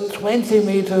 It was 20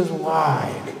 meters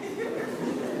wide.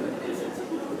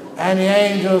 And the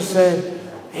angel said,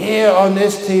 here on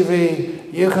this TV,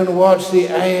 you can watch the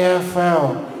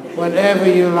AFL whenever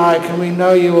you like, and we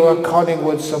know you are a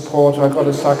Collingwood supporter. I've got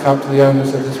to suck up to the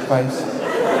owners of this place.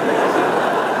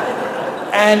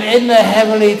 And in the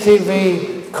heavenly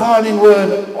TV,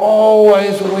 Collingwood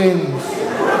always wins.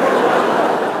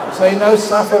 So no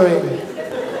suffering.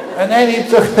 And then he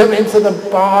took them into the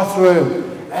bathroom.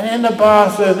 And in the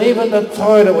bathroom, even the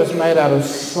toilet was made out of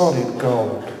solid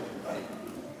gold.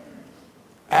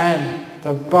 And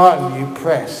the button you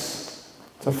press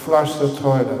to flush the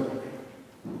toilet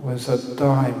was a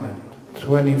diamond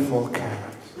 24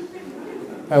 carats.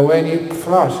 And when you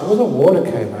flush, all the water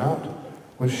came out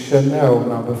was Chanel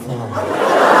No.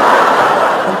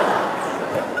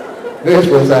 5. This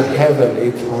was a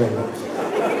heavenly toilet.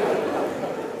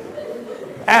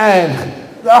 And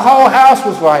the whole house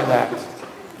was like that.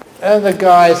 And the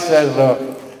guy said,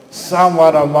 look,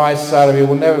 someone on my salary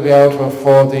will never be able to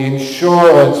afford the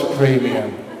insurance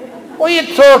premium. What are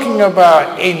you talking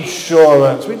about,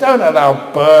 insurance? We don't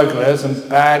allow burglars and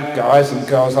bad guys and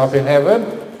girls up in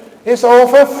heaven. It's all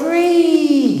for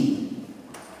free.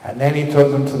 And then he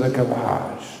took them to the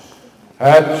garage,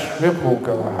 a triple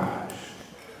garage.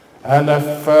 And the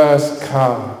first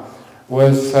car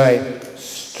was a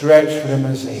stretch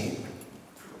limousine.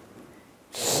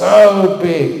 So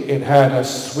big it had a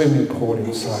swimming pool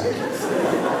inside.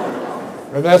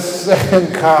 And the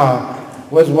second car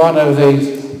was one of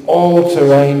these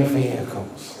all-terrain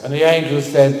vehicles. And the angel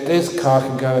said, this car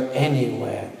can go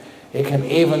anywhere. It can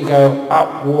even go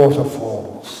up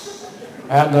waterfalls.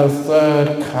 And the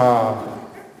third car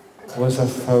was a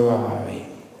Ferrari.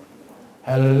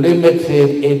 A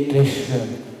limited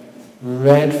edition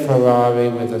red Ferrari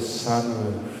with a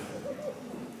sunroof.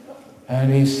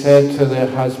 And he said to their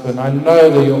husband, I know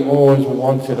that you always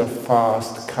wanted a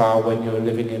fast car when you were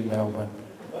living in Melbourne,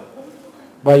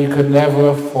 but you could never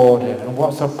afford it. And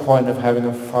what's the point of having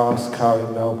a fast car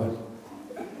in Melbourne?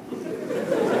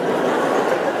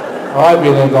 I've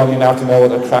been in long enough to know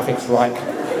what the traffic's like.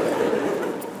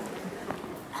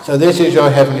 So this is your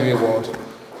heavenly reward.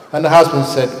 And the husband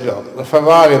said, look, the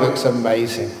Ferrari looks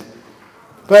amazing,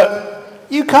 but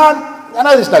you can't, I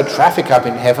know there's no traffic up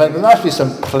in heaven, there must be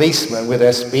some policemen with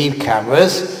their speed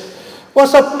cameras.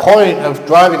 What's the point of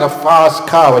driving a fast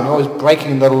car when you're always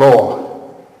breaking the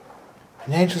law?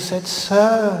 And the angel said,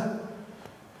 sir,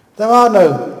 there are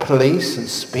no police and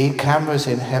speed cameras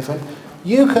in heaven.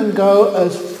 You can go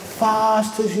as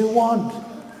fast as you want.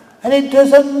 And it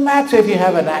doesn't matter if you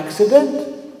have an accident,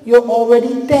 you're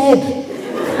already dead.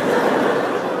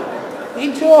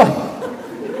 Enjoy.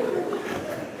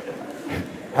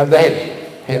 And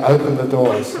then he opened the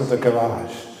doors of the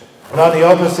garage. And on the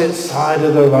opposite side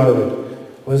of the road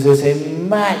was this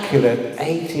immaculate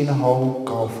 18-hole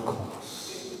golf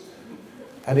course.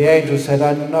 And the angel said,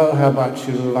 I know how much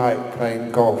you like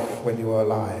playing golf when you were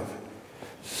alive.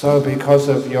 So because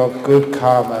of your good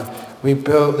karma, we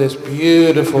built this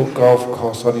beautiful golf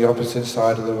course on the opposite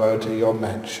side of the road to your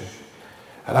mansion.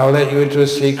 And I'll let you into a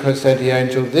secret, said the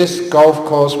angel. This golf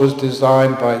course was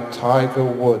designed by Tiger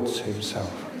Woods himself.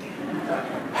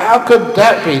 How could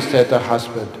that be, said the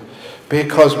husband?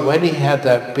 Because when he had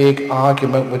that big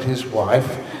argument with his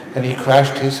wife and he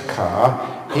crashed his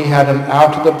car, he had an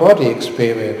out-of-the-body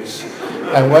experience.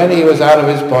 And when he was out of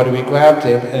his body, we grabbed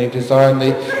him and he designed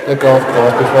the golf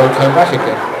course before he came back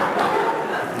again.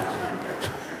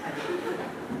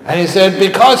 And he said,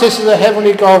 because this is a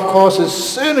heavenly golf course, as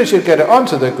soon as you get it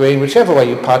onto the green, whichever way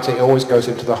you putt it, it always goes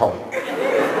into the hole.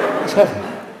 It's heaven.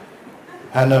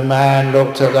 And the man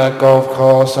looked at that golf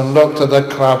course and looked at the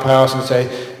clubhouse and said,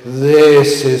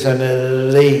 this is an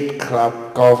elite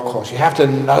golf course. You have to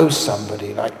know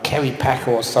somebody like Kerry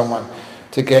Packer or someone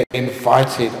to get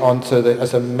invited onto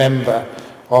as a member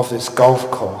of this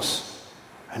golf course.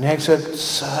 And he said,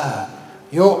 sir,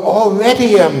 you're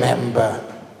already a member.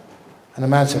 And the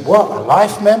man said, what, a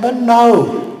life member?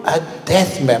 No, a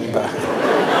death member.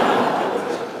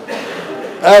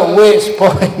 At which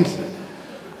point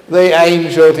the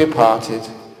angel departed,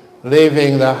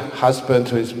 leaving the husband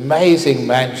to his amazing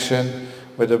mansion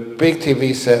with a big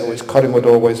TV set which Collingwood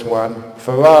always won,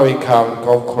 Ferrari car and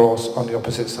golf course on the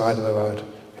opposite side of the road.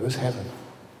 It was heaven.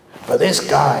 But this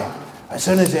guy, as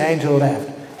soon as the angel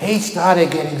left, he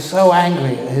started getting so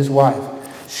angry at his wife,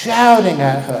 shouting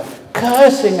at her,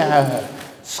 cursing at her,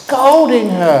 scolding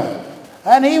her.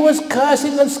 And he was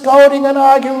cursing and scolding and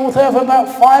arguing with her for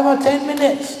about 5 or 10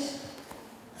 minutes.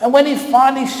 And when he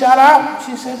finally shut up,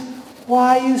 she said,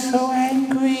 why are you so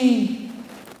angry?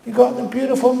 You got the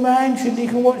beautiful mansion, you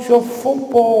can watch your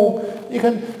football, you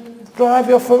can drive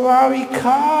your Ferrari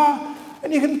car,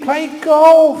 and you can play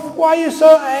golf. Why are you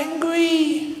so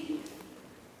angry?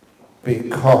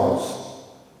 Because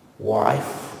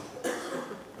wife.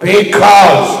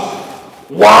 Because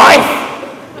wife.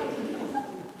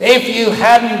 If you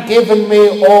hadn't given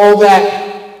me all that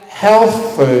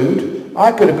health food,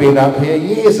 I could have been up here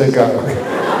years ago.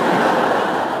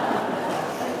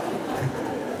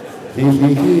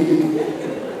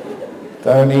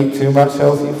 Don't eat too much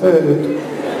healthy food.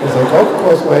 There's a golf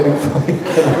course waiting for you.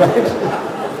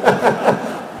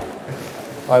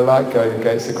 I like going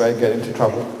against the grain, get into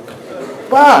trouble.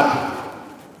 But,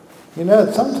 you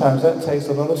know, sometimes that takes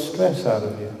a lot of stress out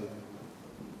of you.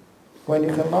 when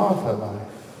you can laugh at life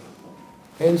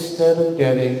instead of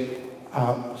getting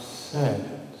upset.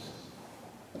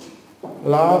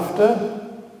 Laughter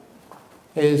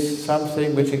is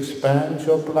something which expands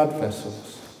your blood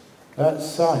vessels. That's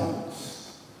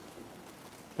science.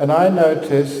 And I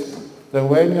noticed that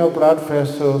when your blood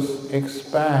vessels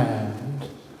expand,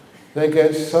 they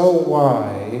get so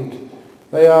wide,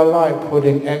 they are like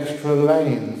putting extra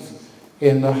lanes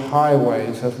in the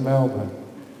highways of Melbourne.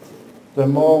 The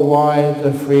more wide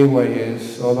the freeway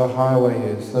is, or the highway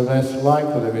is, the less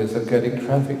likely there is of getting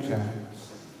traffic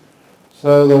jams.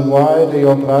 So the wider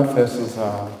your blood vessels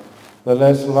are, the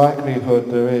less likelihood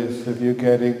there is of you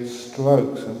getting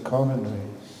strokes and coronaries.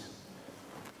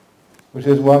 Which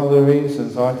is one of the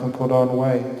reasons I can put on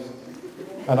weight.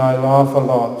 And I laugh a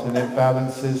lot, and it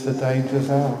balances the dangers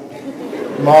out.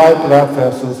 My blood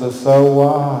vessels are so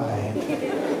wide.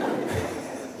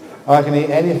 I can eat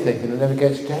anything and it never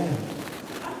gets jammed.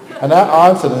 And that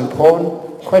answered an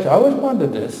important question. I always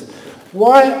wondered this.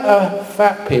 Why are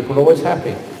fat people always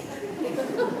happy?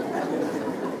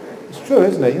 It's true,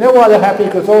 isn't it? You know why they're happy?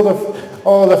 Because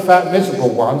all the fat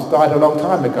miserable ones died a long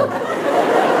time ago.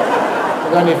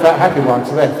 There's only fat happy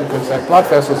ones left because their blood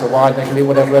vessels are wide, they can eat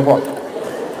whatever they want.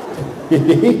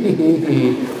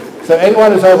 So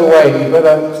anyone who's overweight, you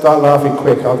better start laughing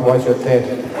quick, otherwise you're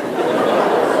dead.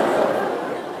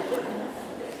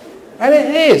 And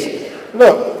it is.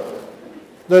 Look,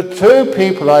 the two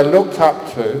people I looked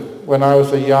up to when I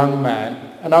was a young man,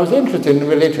 and I was interested in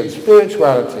religion,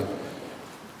 spirituality,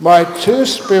 my two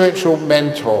spiritual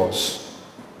mentors,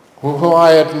 who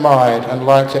I admired and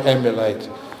liked to emulate.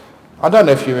 I don't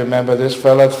know if you remember this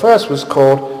fellow. The first was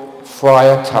called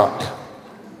Friar Tuck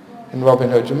in Robin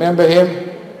Hood. Do you remember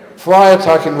him? Friar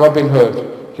Tuck in Robin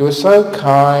Hood. He was so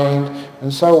kind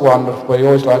and so wonderful, but he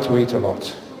always liked to eat a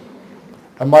lot.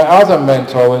 And my other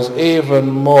mentor was even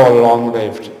more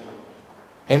long-lived.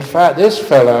 In fact, this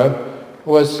fellow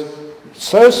was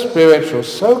so spiritual,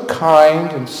 so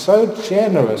kind and so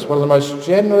generous, one of the most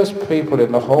generous people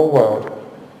in the whole world.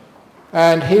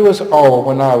 And he was old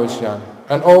when I was young,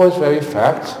 and always very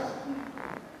fat.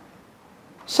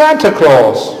 Santa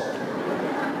Claus!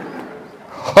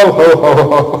 Ho, ho, ho,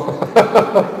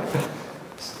 ho.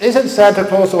 Isn't Santa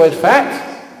Claus always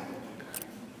fat?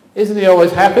 Isn't he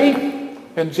always happy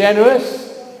and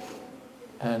generous?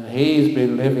 And he's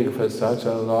been living for such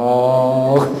a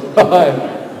long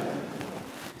time.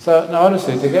 So, no,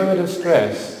 honestly, to get rid of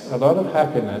stress, a lot of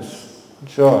happiness,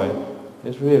 joy,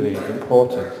 is really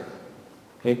important.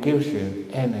 It gives you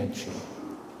energy.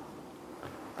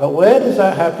 But where does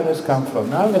that happiness come from?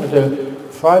 Now I'm going to do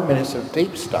 5 minutes of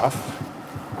deep stuff,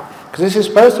 because this is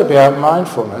supposed to be about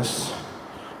mindfulness.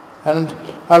 And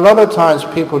a lot of times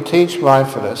people teach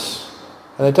mindfulness,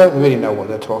 and they don't really know what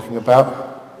they're talking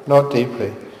about, not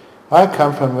deeply. I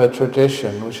come from a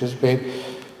tradition which has been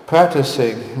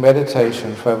practicing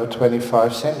meditation for over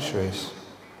 25 centuries.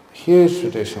 A huge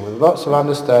tradition with lots of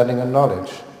understanding and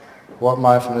knowledge of what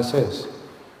mindfulness is.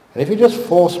 And if you just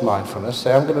force mindfulness,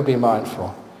 say, I'm going to be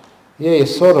mindful. Yeah, you're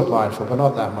sort of mindful, but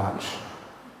not that much.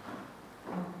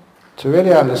 To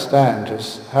really understand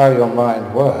just how your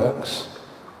mind works,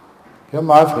 your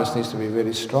mindfulness needs to be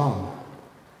really strong,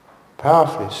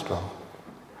 powerfully strong.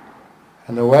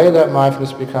 And the way that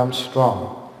mindfulness becomes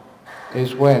strong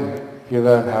is when you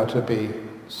learn how to be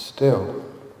still.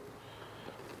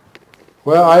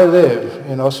 Where I live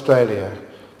in Australia,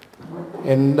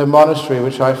 in the monastery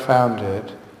which I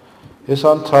founded, is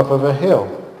on top of a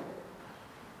hill.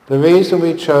 The reason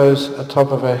we chose a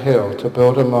top of a hill to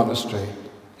build a monastery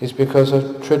is because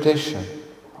of tradition.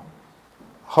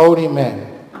 Holy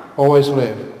men always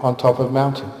live on top of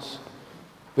mountains.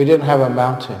 We didn't have a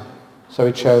mountain, so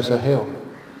we chose a hill.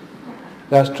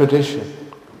 That's tradition.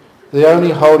 The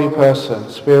only holy person,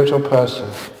 spiritual person,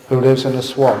 who lives in a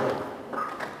swamp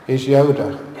is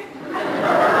Yoda.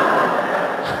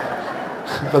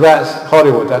 But that's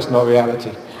Hollywood, that's not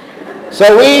reality.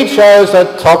 So we chose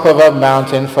the top of a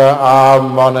mountain for our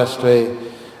monastery.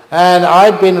 And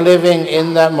I'd been living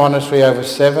in that monastery over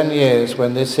 7 years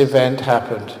when this event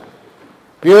happened.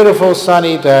 Beautiful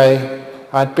sunny day.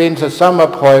 I'd been to some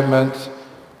appointment,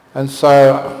 and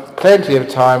so plenty of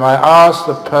time. I asked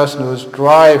the person who was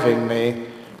driving me,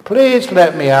 please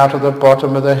let me out of the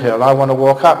bottom of the hill. I want to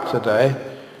walk up today.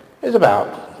 It's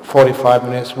about 45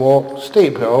 minutes walk,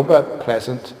 steep hill, but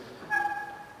pleasant.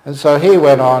 And so he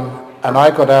went on, and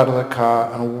I got out of the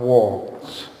car and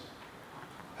walked.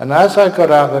 And as I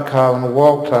got out of the car and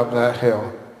walked up that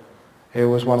hill, it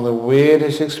was one of the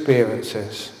weirdest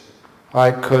experiences.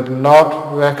 I could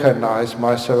not recognize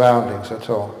my surroundings at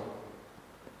all.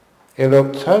 It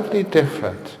looked totally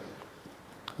different.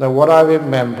 than what I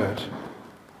remembered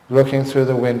looking through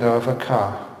the window of a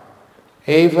car,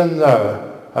 even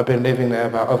though I've been living there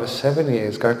about over 7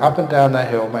 years, going up and down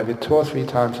that hill maybe 2 or 3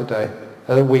 times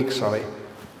a week.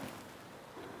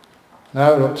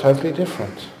 No, it looked totally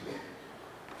different.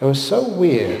 It was so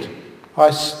weird. I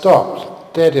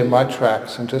stopped dead in my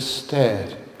tracks and just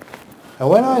stared. And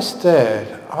when I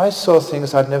stared, I saw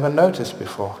things I'd never noticed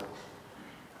before.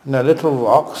 Little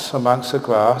rocks amongst the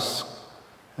grass,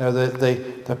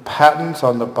 the patterns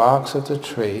on the barks of the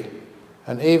tree,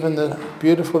 and even the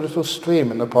beautiful little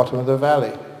stream in the bottom of the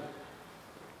valley.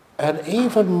 And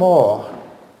even more,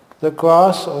 the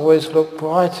grass always looked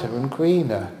brighter and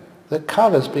greener. The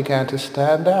colours began to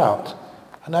stand out.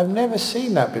 And I've never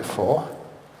seen that before,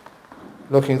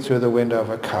 looking through the window of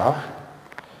a car.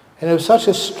 And it was such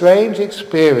a strange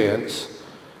experience,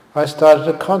 I started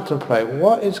to contemplate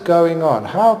what is going on.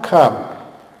 How come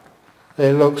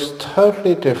it looks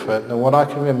totally different than what I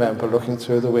can remember looking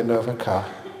through the window of a car?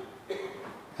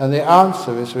 And the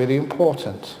answer is really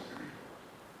important.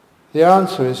 The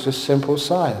answer is just simple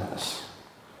science.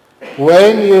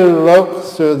 When you look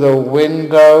through the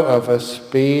window of a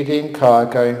speeding car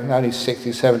going only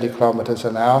 60, 70 kilometers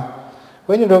an hour,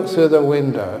 when you look through the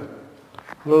window,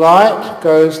 light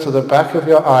goes to the back of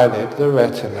your eyelid, the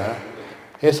retina.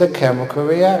 It's a chemical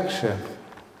reaction.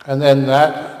 And then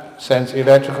that sends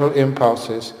electrical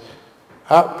impulses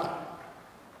up.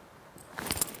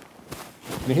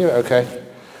 Can you hear it okay?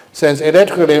 Sends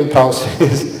electrical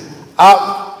impulses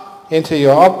up into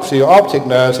your optic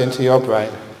nerves into your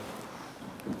brain.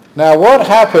 Now what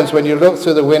happens when you look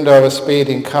through the window of a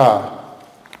speeding car?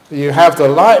 You have the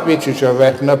light reaches your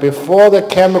retina before the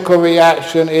chemical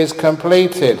reaction is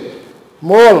completed.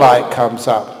 More light comes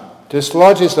up,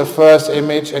 dislodges the first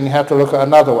image, and you have to look at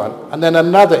another one. And then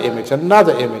another image,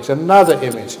 another image, another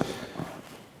image.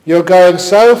 You're going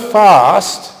so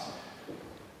fast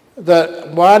that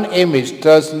one image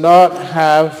does not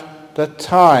have the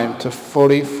time to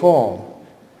fully form,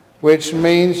 which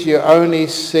means you only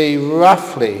see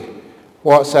roughly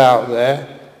what's out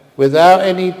there without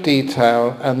any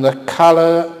detail, and the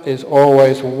colour is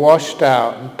always washed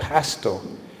out and pastel.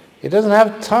 It doesn't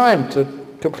have time to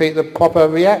complete the proper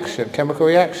reaction, chemical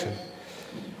reaction.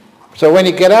 So when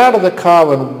you get out of the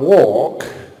car and walk,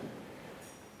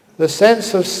 the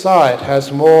sense of sight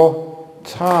has more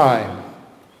time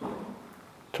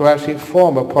to actually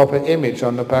form a proper image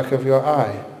on the back of your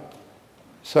eye.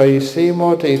 So you see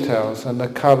more details and the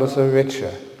colours are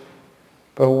richer.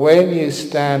 But when you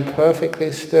stand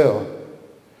perfectly still,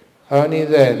 only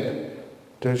then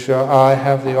does your eye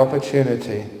have the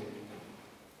opportunity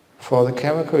for the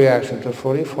chemical reaction to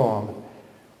fully form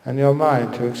and your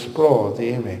mind to explore the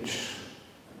image.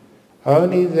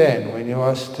 Only then, when you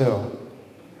are still,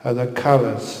 are the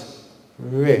colours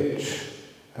rich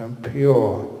and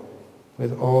pure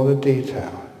with all the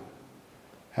detail,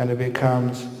 and it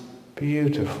becomes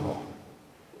beautiful.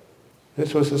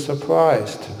 This was a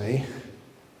surprise to me,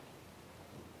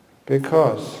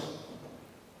 because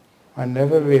I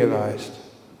never realized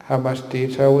how much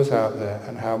detail was out there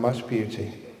and how much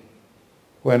beauty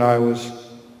when I was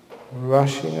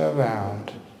rushing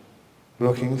around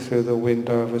looking through the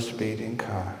window of a speeding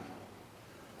car.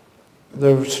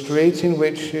 The street in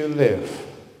which you live,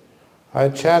 I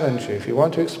challenge you, if you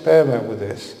want to experiment with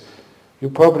this, you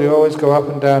probably always go up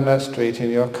and down that street in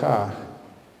your car.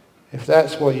 If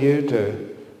that's what you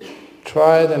do,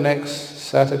 try the next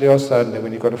Saturday or Sunday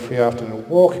when you've got a free afternoon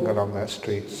walking along that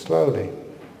street slowly.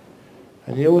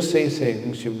 And you will see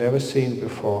things you've never seen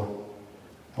before.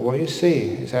 And what you see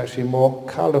is actually more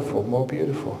colourful, more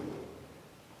beautiful.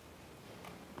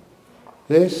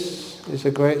 This is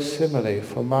a great simile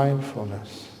for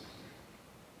mindfulness.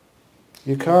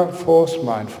 You can't force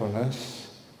mindfulness,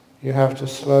 you have to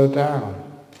slow down.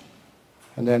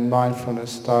 And then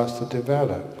mindfulness starts to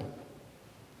develop.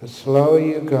 The slower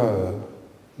you go,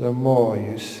 the more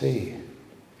you see.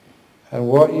 And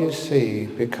what you see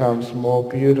becomes more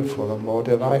beautiful and more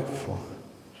delightful.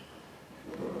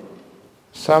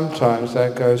 Sometimes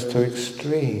that goes to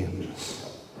extremes,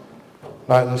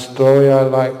 like the story I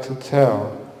like to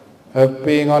tell of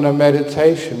being on a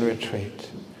meditation retreat,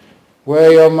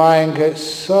 where your mind gets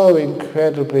so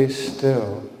incredibly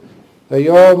still that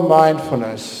your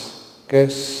mindfulness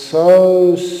gets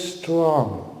so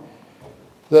strong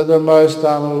that the most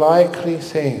unlikely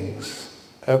things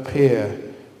appear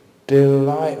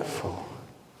delightful,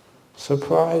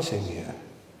 surprising you.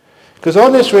 Because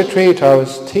on this retreat I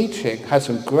was teaching, had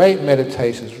some great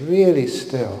meditations, really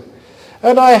still,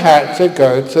 and I had to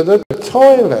go to the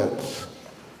toilet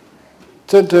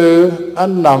to do a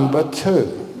number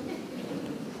 2.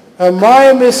 And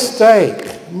my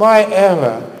mistake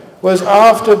was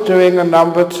after doing a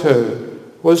number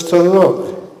 2, was to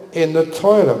look in the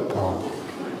toilet bowl.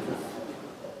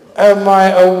 And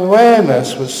my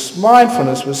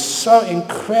mindfulness was so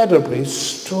incredibly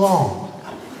strong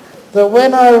that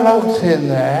when I looked in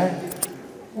there,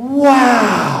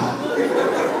 wow!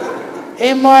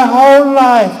 In my whole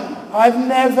life, I've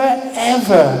never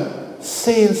ever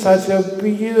seen such a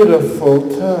beautiful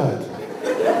turd.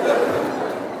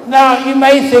 Now, you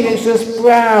may think it's just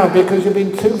brown because you've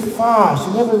been too fast.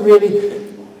 You've never really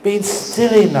been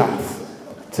still enough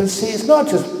to see it's not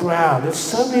just brown. There's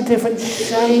so many different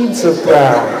shades of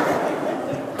brown.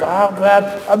 Dark brown,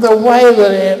 and the way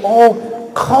that it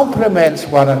all complements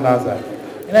one another.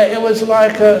 You know, it was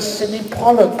like a Sidney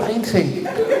Pollock painting.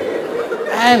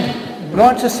 And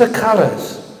not just the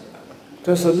colours,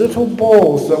 just the little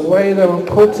balls, the way they were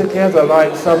put together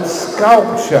like some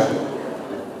sculpture.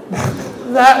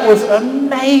 That was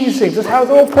amazing, just how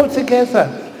it's all put together.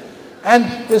 And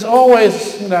there's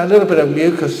always, a little bit of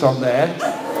mucus on there,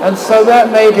 and so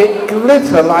that made it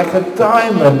glitter like a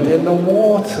diamond in the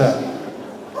water.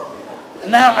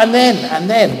 Now, and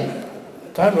then,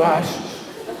 don't rush,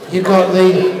 you got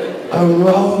the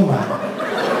aroma.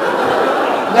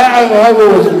 That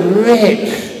aroma was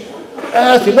rich,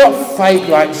 earthy, not fake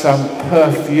like some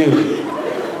perfume.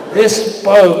 This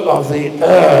spoke of the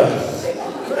earth,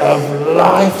 of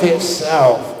life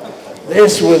itself.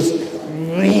 This was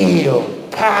real,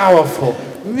 powerful,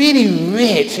 really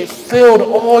rich. It filled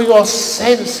all your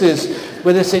senses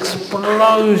with this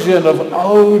explosion of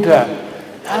odour.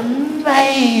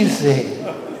 Amazing.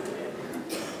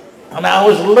 And I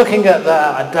was looking at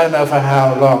that, I don't know for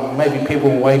how long. Maybe people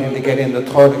were waiting to get in the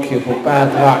toilet queue for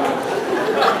bad luck.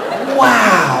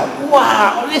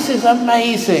 Wow, this is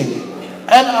amazing.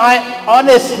 And I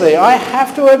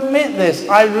have to admit this,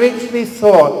 I literally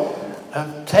thought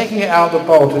of taking it out of the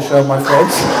bowl to show my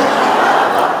friends.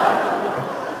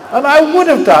 And I would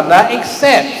have done that,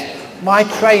 except my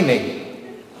training.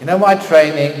 You know, my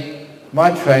training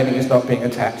is not being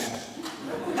attached.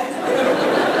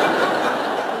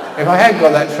 If I had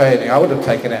got that training, I would have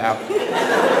taken it out.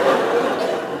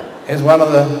 It's one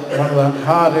of the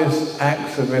hardest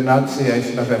acts of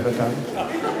renunciation I've ever done.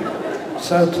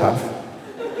 So tough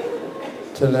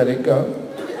to let it go.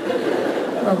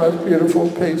 The most beautiful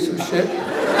piece of shit.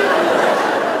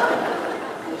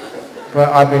 But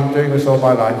I've been doing this all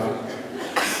my life.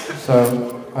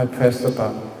 So I pressed the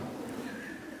button.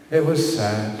 It was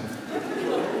sad.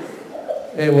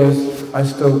 I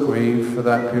still grieve for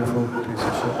that beautiful piece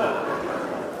of shit.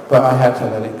 But I had to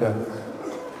let it go.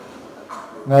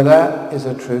 Now that is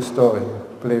a true story,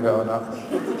 believe it or not.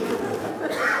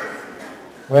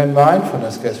 When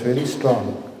mindfulness gets really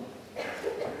strong,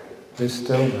 this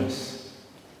stillness,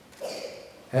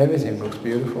 everything looks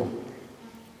beautiful.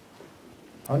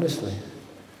 Honestly.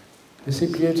 You see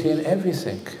beauty in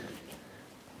everything.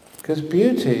 Because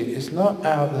beauty is not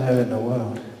out there in the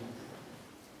world.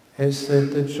 It's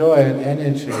the joy and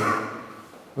energy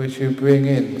which you bring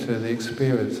into the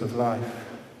experience of life.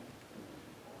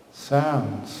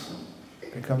 Sounds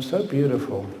become so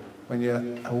beautiful when you're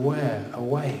aware,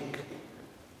 awake.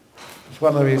 It's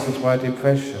one of the reasons why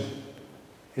depression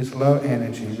is low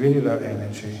energy, really low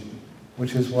energy,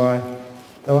 which is why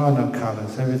there are no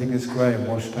colours, everything is grey and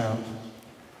washed out.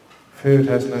 Food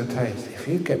has no taste. If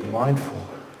you get mindful,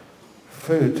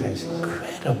 food tastes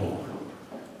incredible.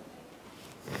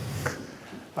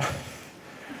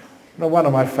 One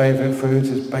of my favourite foods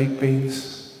is baked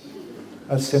beans.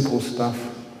 That's simple stuff.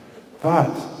 But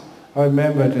I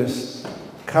remember just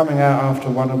coming out after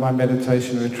one of my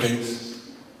meditation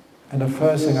retreats, and the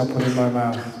first thing I put in my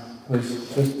mouth was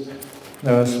just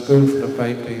a spoonful of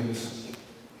baked beans.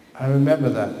 I remember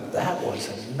that. That was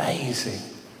amazing.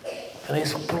 An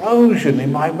explosion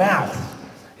in my mouth.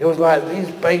 It was like these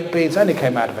baked beans only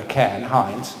came out of a can,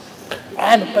 Heinz,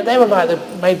 but they were like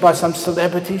they're made by some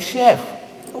celebrity chef.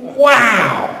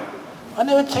 Wow! I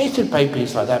never tasted baked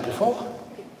beans like that before.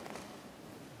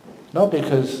 Not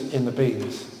because in the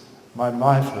beans, my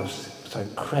mindfulness was so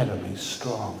incredibly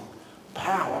strong,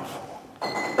 powerful,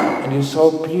 and you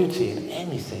saw beauty in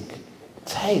anything.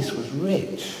 Taste was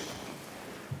rich.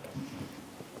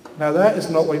 Now that is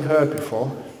not what we've heard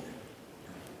before,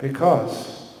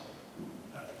 because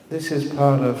this is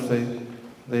part of the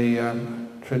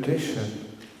tradition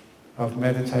of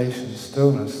meditation,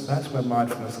 stillness. That's where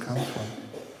mindfulness comes from.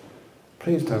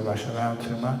 Please don't rush around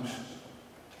too much.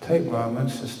 Take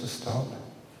moments just to stop.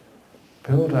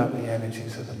 Build up the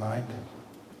energies of the mind.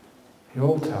 You're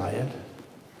all tired.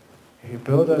 If you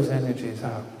build those energies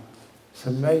up, it's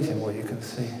amazing what you can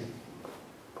see.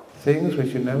 things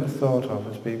which you never thought of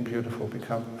as being beautiful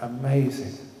become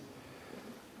amazing.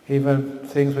 Even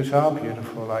things which are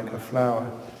beautiful, like a flower,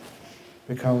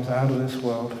 becomes out of this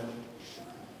world.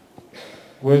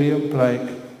 William Blake,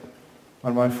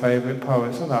 one of my favourite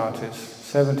poets and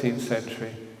artists, 17th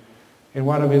century, in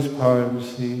one of his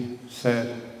poems he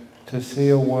said, "To see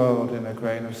a world in a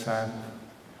grain of sand,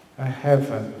 a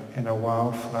heaven in a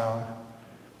wild flower,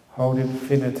 hold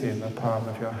infinity in the palm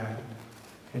of your hand,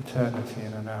 eternity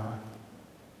in an hour."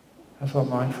 That's what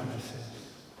mindfulness is.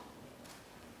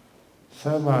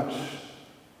 So much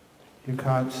you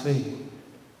can't see,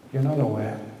 you're not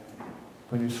aware.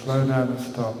 When you slow down and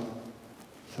stop,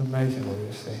 it's amazing what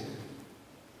you see.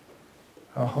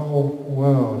 A whole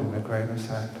world in a grain of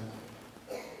sand,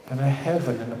 and a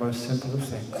heaven in the most simple of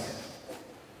things.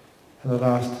 And the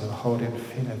last two, hold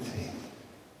infinity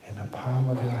in the palm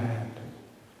of your hand,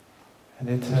 and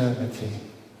eternity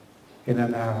in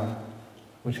an hour,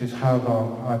 which is how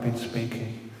long I've been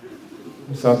speaking.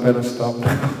 So I better stop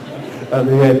now at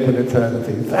the end of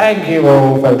eternity. Thank you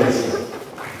all for listening.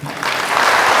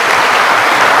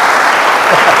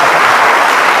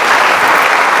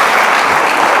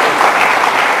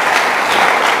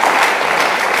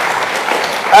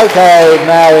 Okay,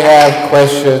 now we have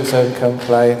questions and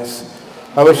complaints.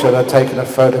 I wish I'd taken a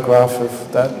photograph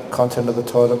of that content of the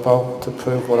toilet bowl to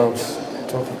prove what I was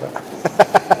talking about.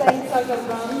 Thanks, Ajahn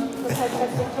Brahm, for a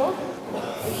fantastic talk.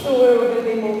 I'm sure we're all going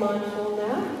to be more mindful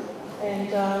now.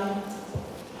 And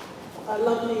I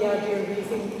love the idea of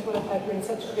using toilet paper in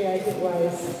such creative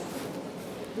ways.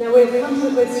 Now we've come to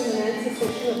the question and answer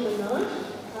session of the night.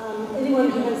 Anyone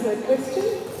who has a question,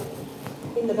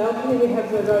 in the balcony we have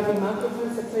the roving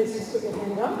microphone, so please just put your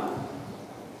hand up.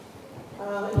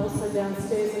 And also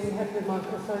downstairs we have the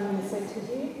microphone in the centre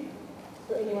here.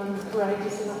 For anyone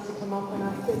courageous enough to come up and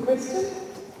ask a question.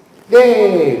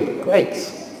 Yay! Great.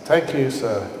 Thank you,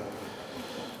 sir.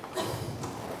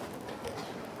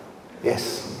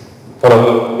 Yes.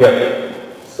 Hello. Yeah.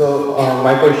 So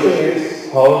my question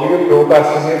is, how do you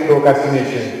procrastinate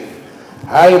procrastination?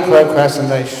 How you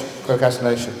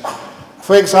procrastination.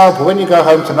 For example, when you go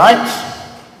home tonight,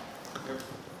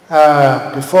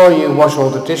 before you wash all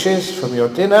the dishes from your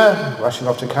dinner, rushing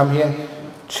off to come here,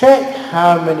 check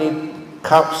how many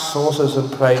cups, saucers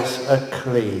and plates are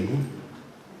clean.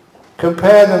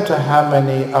 Compare them to how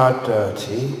many are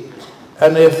dirty.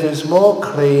 And if there's more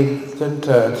clean than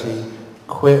dirty,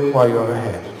 quit while you're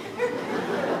ahead.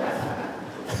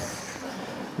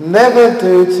 Never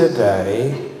do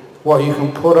today what you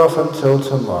can put off until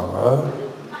tomorrow,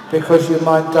 because you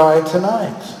might die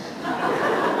tonight.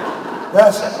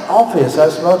 That's obvious,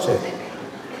 that's logic.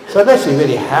 So unless you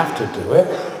really have to do it,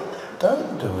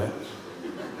 don't do it.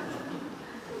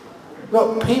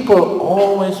 Look, people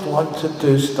always want to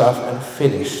do stuff and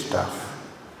finish stuff.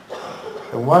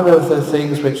 And one of the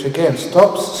things which again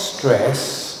stops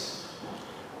stress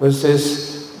was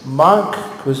this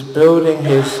monk was building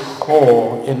his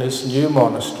hall in this new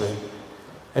monastery,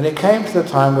 and it came to the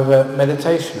time of a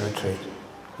meditation retreat.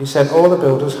 He sent all the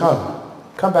builders home.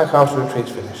 Come back after the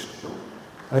retreat's finished.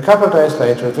 And a couple of days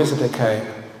later a visitor came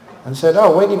and said,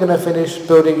 "Oh, when are you going to finish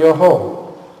building your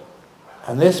hall?"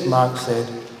 And this monk said,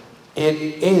 "It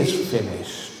is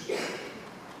finished."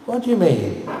 "What do you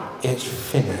mean, it's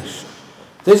finished?"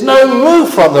 "There's no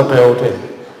roof on the building.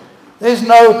 There's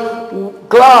no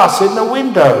glass in the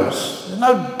windows. There's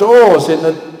no doors in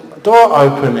the door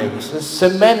openings. There's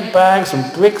cement bags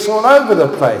and bricks all over the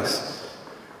place.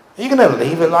 Are you going to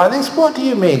leave it like this? What do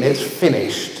you mean it's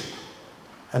finished?"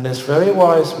 And this very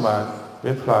wise monk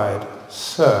replied,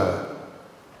 "Sir,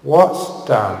 what's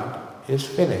done is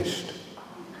finished."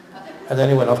 And then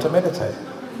he went off to meditate.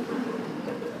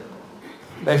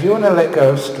 Now if you want to let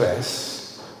go of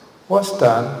stress, what's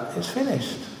done is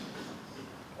finished.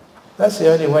 That's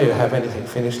the only way you have anything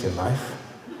finished in life.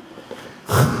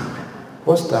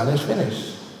 What's done is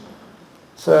finished.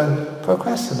 So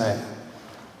procrastinate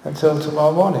until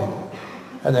tomorrow morning,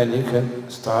 and then you can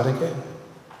start again.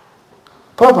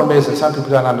 Problem is that some people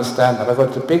don't understand that. I got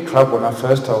into big trouble when I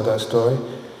first told that story,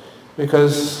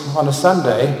 because on a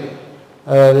Sunday,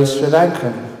 these Sri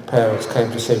Lankan parents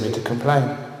came to see me to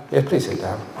complain. Yeah, please sit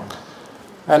down.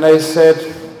 And they said,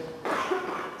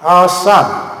 our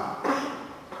son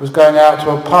was going out to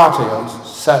a party on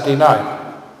Saturday night,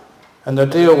 and the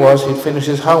deal was he'd finish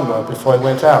his homework before he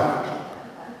went out.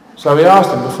 So we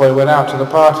asked him before he went out to the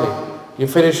party, "You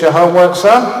finish your homework,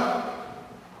 son?"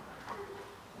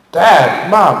 "Dad,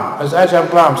 Mum, as Ajahn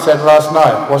Brahm said last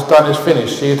night, what's done is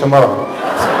finished, see you tomorrow."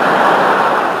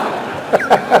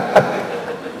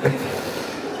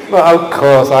 Well, of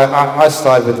course, I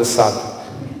side with the son.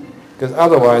 Because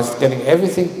otherwise, getting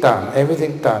everything done,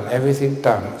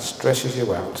 stresses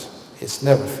you out. It's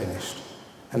never finished.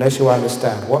 Unless you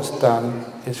understand what's done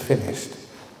is finished.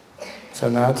 So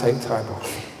now take time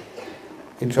off.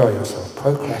 Enjoy yourself.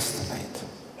 Procrastinate.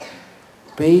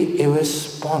 Be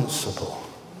irresponsible.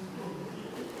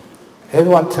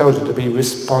 Everyone tells you to be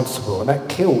responsible, and that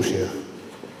kills you.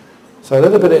 So a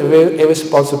little bit of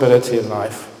irresponsibility in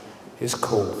life is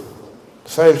cool.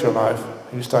 Saves your life,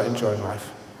 and you start enjoying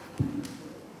life.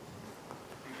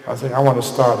 I think I want to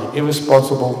start the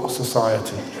irresponsible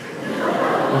society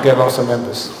and get lots of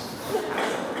members.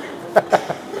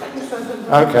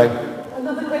 Okay.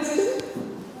 Another question?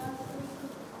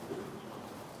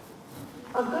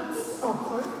 I've got... Oh,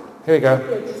 sorry. Here we go.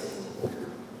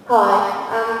 Hi.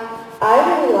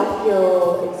 I really like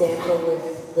your example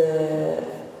with the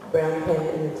brown pen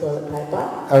and the toilet paper.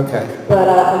 Okay. But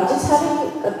I'm just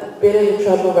having a bit of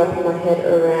trouble wrapping my head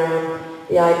around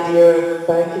the idea of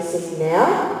focusing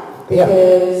now,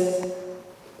 because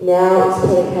now it's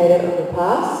predicated on the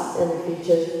past and the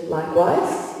future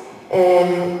likewise.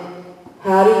 And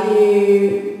how is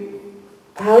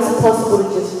it possible to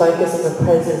just focus on the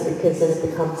present, because then it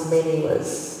becomes meaningless?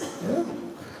 Yeah.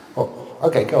 Oh,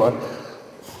 okay, go on.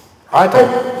 I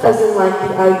don't. As in, like,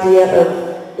 the idea of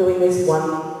doing this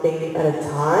one thing at a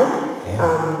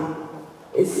time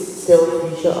is still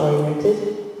future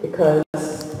oriented, because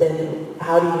then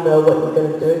how do you know what you're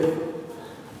going to do?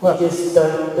 Well, you just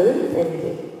don't do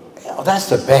anything. Oh, that's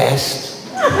the best.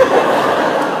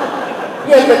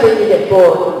 Yeah, but then you get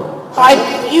bored. Are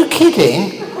you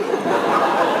kidding?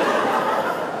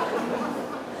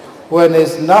 When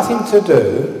there's nothing to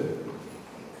do,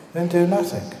 then do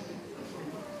nothing.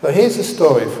 But here's a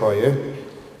story for you.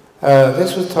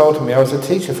 This was told to me. I was a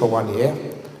teacher for 1 year,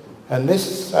 and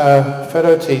this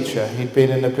fellow teacher, he'd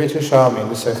been in the British Army in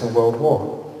the Second World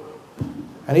War.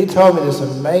 And he told me this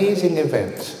amazing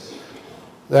event,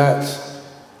 that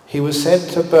he was sent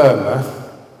to Burma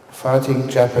fighting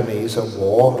Japanese at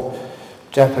war.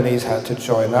 Japanese had to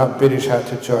join up, British had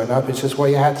to join up. It's just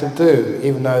what you had to do,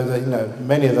 even though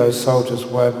many of those soldiers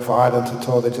weren't violent at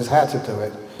all, they just had to do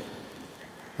it.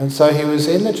 And so he was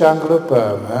in the jungle of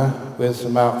Burma with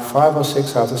about 5 or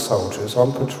 6 other soldiers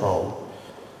on patrol.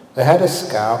 They had a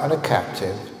scout and a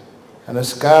captain, and the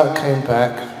scout came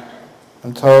back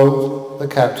and told the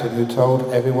captain, who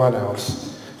told everyone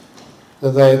else,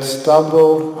 that they had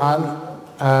stumbled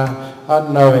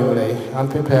unknowingly,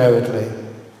 unpreparedly,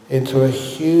 into a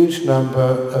huge number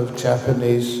of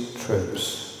Japanese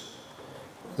troops.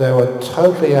 They were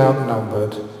totally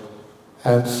outnumbered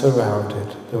and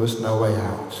surrounded. There was no way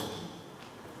out.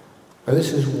 But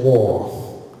this is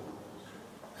war.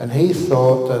 And he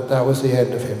thought that that was the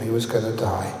end of him. He was going to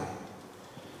die.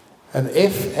 And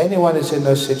if anyone is in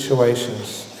those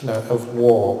situations, of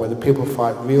war, where the people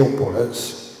fight real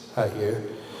bullets at you,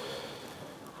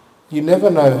 you never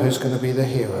know who's going to be the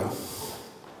hero.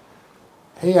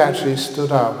 He actually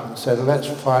stood up and said, let's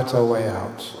fight our way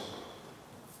out.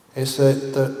 It's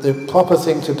the proper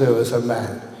thing to do as a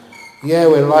man. Yeah,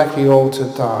 we're likely all to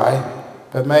die,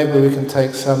 but maybe we can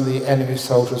take some of the enemy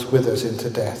soldiers with us into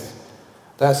death.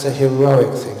 That's a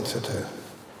heroic thing to do.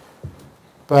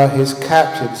 But his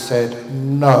captain said,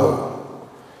 no,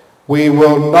 we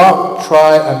will not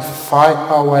try and fight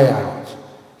our way out.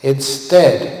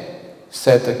 Instead,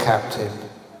 said the captain,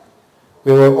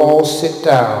 we will all sit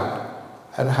down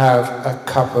and have a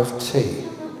cup of tea.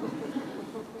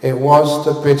 It was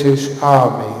the British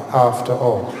Army after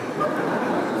all.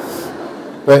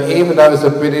 But even though it was the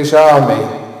British Army,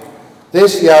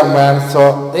 this young man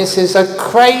thought, this is a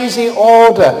crazy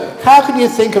order. How can you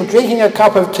think of drinking a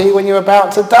cup of tea when you're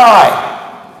about to die?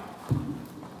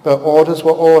 But orders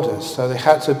were orders, so they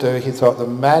had to do, he thought, the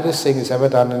maddest thing he's ever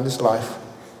done in his life.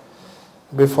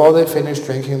 Before they finished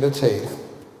drinking the tea,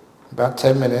 about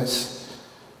 10 minutes,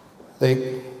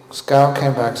 the scout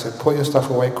came back and said, put your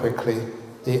stuff away quickly.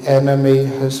 The enemy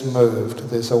has moved.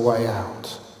 There's a way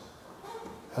out.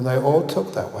 And they all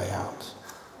took that way out.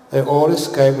 They all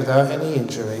escaped without any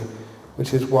injury,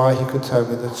 which is why he could tell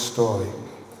me the story.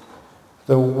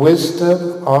 The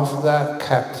wisdom of that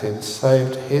captain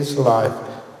saved his life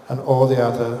and all the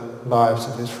other lives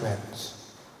of his friends.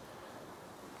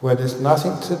 When there's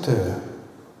nothing to do,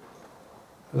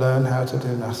 learn how to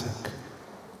do nothing.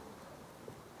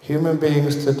 Human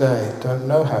beings today don't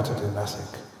know how to do nothing.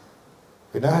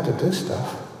 We know how to do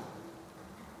stuff.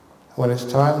 When it's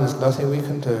time, there's nothing we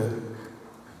can do.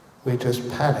 We just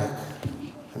panic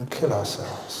and kill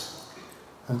ourselves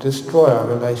and destroy our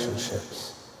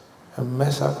relationships and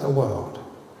mess up the world.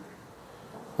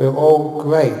 We're all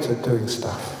great at doing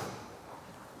stuff.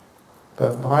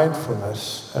 But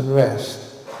mindfulness and rest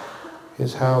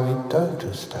is how we don't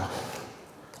do stuff,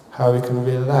 how we can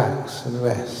relax and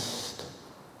rest.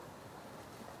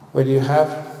 When you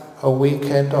have a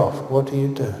weekend off, what do you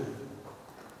do?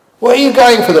 Where are you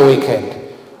going for the weekend?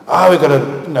 We've got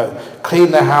to,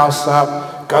 clean the house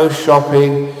up, go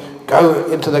shopping,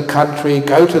 go into the country,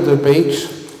 go to the beach.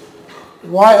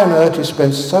 Why on earth do you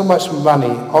spend so much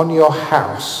money on your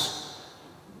house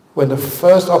when the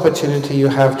first opportunity you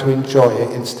have to enjoy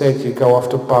it, instead you go off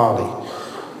to Bali?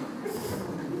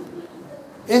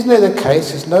 Isn't it the case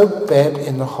there's no bed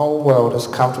in the whole world as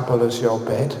comfortable as your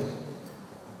bed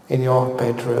in your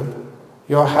bedroom?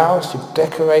 Your house, you've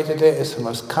decorated it, it's the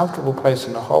most comfortable place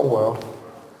in the whole world.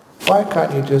 Why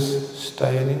can't you just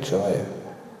stay and enjoy it?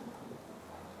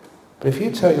 But if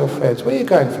you tell your friends, where are you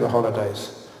going for the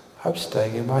holidays? I'm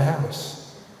staying in my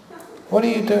house. What are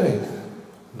you doing?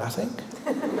 Nothing.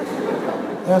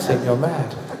 They'll think you're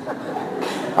mad.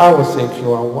 I will think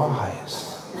you are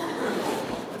wise.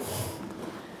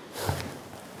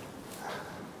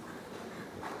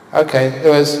 Okay,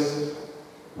 there was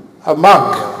a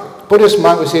monk, Buddhist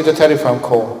monk, received a telephone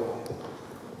call.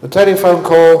 The telephone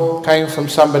call came from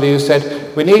somebody who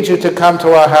said, we need you to come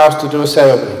to our house to do a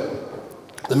ceremony.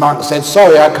 The monk said,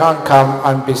 sorry, I can't come,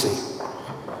 I'm busy.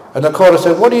 And the caller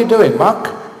said, what are you doing, monk?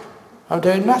 I'm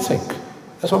doing nothing.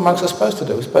 That's what monks are supposed to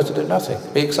do. We're supposed to do nothing.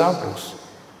 Be examples.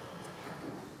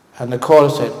 And the caller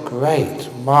said,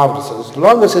 great, marvellous. As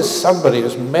long as there's somebody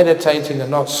who's meditating and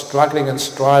not struggling and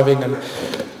striving and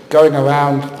going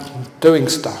around doing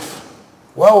stuff.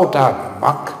 Well done,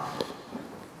 monk.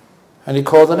 And he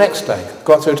called the next day,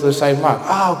 got through to the same monk.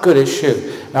 Oh, good, it's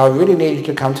you. Now I really need you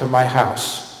to come to my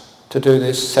house to do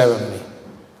this ceremony.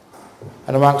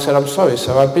 And the monk said, I'm sorry,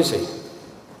 sir, I'm busy.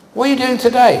 What are you doing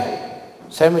today?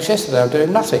 Same as yesterday, I'm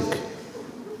doing nothing. Well,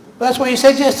 that's what you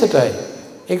said yesterday.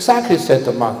 Exactly, said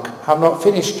the monk. I'm not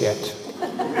finished yet.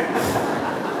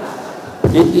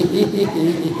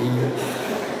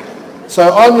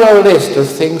 So on your list of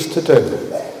things to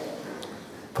do,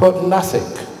 put nothing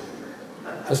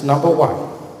as number one.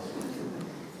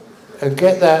 And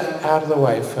get that out of the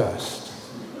way first.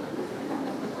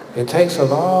 It takes a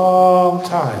long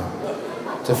time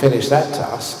to finish that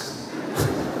task.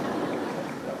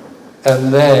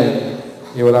 And then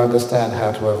you will understand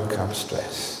how to overcome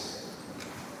stress.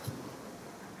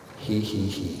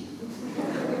 He.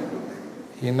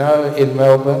 You know, in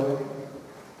Melbourne,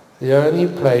 the only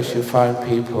place you find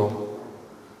people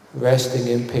resting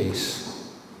in peace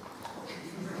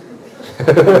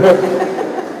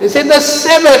is in the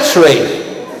cemetery.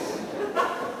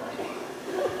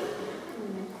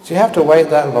 Do you have to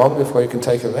wait that long before you can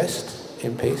take a rest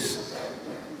in peace?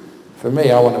 For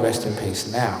me, I want to rest in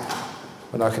peace now,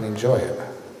 when I can enjoy it.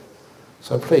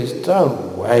 So please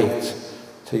don't wait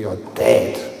till you're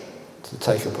dead to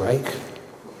take a break.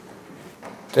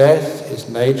 Death is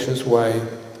nature's way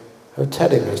of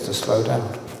telling us to slow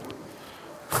down.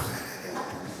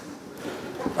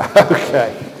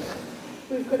 Okay.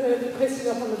 We've got a question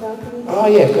up on the balcony. Oh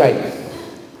yeah, great.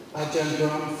 Ajahn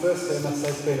Brahm, firstly I must say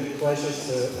it's been a pleasure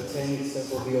to attend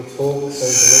several of your talks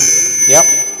over the weekend.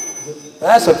 Yep.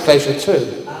 That's a pleasure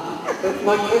too. But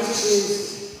my question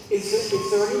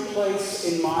is there any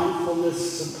place in mindfulness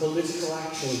for political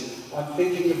action? I'm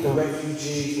thinking of the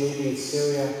refugees leaving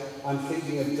Syria. I'm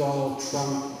thinking of Donald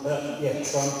Trump.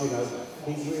 Trump, you know,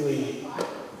 he's really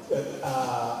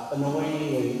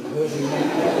annoying and hurting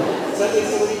people. So is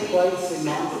there any place in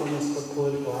mindfulness for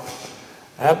political action?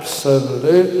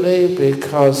 Absolutely,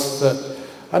 because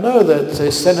I know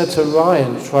that Senator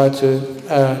Ryan tried to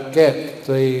get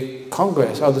the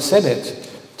Congress, or the Senate,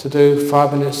 to do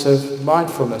 5 minutes of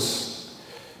mindfulness.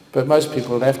 But most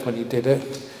people left when he did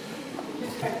it.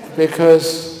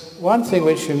 Because one thing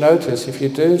which you notice, if you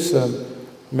do some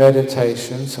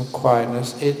meditation, some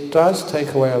quietness, it does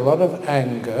take away a lot of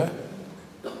anger,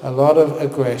 a lot of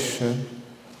aggression,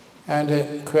 and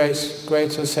it creates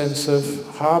greater sense of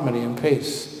harmony and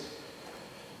peace.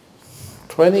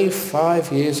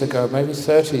 25 years ago, maybe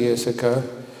 30 years ago,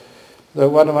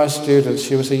 one of my students,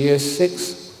 she was a year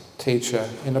 6 teacher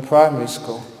in a primary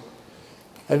school.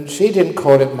 And she didn't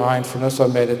call it mindfulness or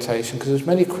meditation because there's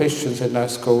many Christians in that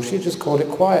school. She just called it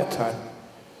quiet time.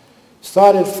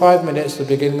 Started 5 minutes at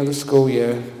the beginning of the school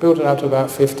year, built it up to about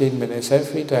 15 minutes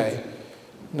every day,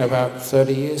 about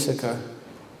 30 years ago.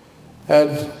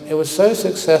 And it was so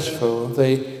successful,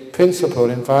 the principal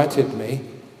invited me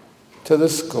to the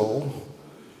school,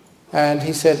 and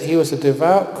he said he was a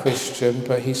devout Christian,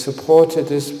 but he supported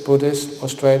this Buddhist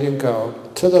Australian girl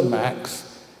to the max,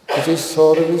 because he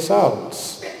saw the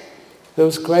results. There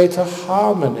was greater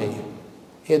harmony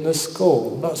in the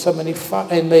school, not so many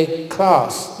in the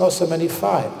class, not so many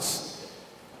fights.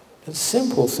 And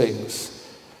simple things,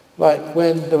 like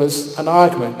when there was an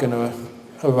argument going to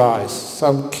arise,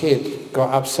 some kid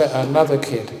got upset at another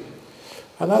kid.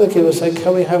 Another kid would say,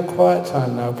 "Can we have quiet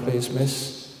time now, please,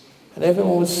 miss?" And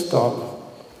everyone would stop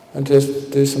and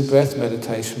just do some breath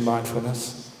meditation,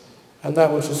 mindfulness. And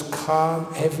that would just calm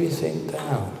everything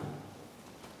down.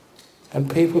 And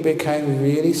people became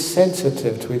really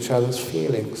sensitive to each other's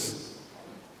feelings,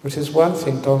 which is one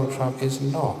thing Donald Trump is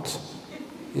not.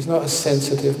 He's not a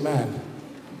sensitive man.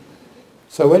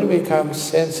 So when we become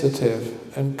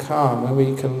sensitive and calm, when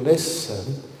we can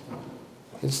listen,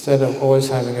 instead of always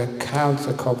having a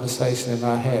counter conversation in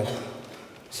our head,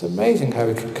 it's amazing how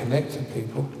we can connect to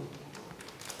people.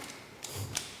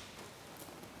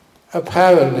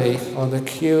 Apparently, on the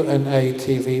Q&A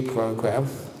TV program,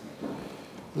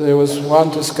 there was one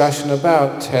discussion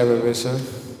about terrorism,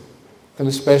 and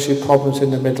especially problems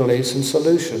in the Middle East and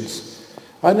solutions.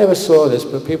 I never saw this,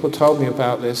 but people told me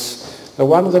about this. That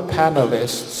one of the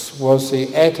panelists was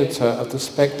the editor of the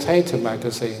Spectator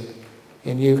magazine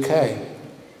in UK.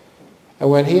 And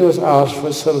when he was asked for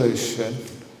a solution,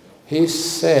 he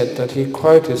said that he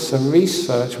quoted some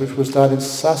research which was done in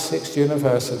Sussex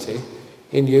University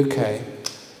in UK,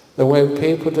 that when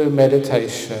people do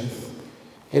meditation,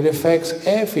 it affects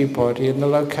everybody in the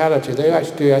locality. They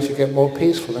actually get more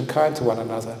peaceful and kind to one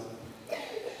another.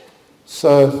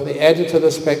 So the editor of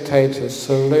the Spectator's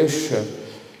solution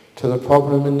to the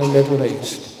problem in the Middle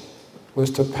East was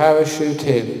to parachute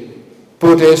in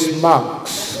Buddhist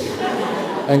monks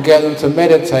and get them to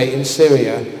meditate in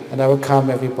Syria, and that would calm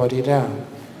everybody down.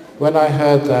 When I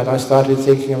heard that, I started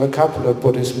thinking of a couple of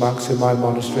Buddhist monks in my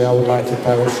monastery I would like to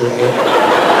parachute in.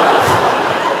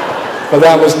 But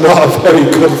that was not a very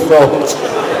good thought.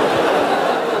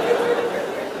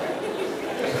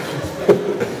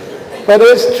 But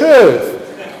it's true.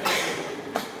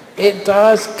 It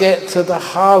does get to the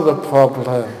heart of the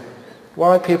problem,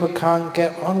 why people can't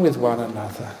get on with one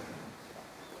another.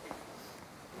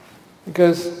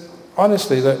 Because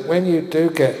honestly, that when you do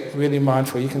get really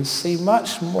mindful, you can see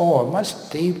much more, much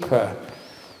deeper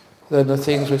than the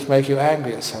things which make you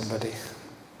angry at somebody.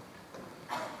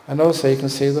 And also you can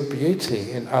see the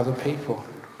beauty in other people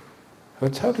who are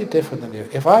totally different than you.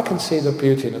 If I can see the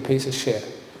beauty in a piece of shit,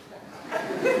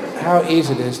 how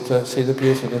easy it is to see the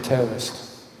beauty in a terrorist.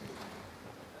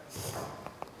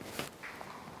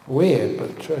 Weird,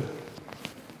 but true.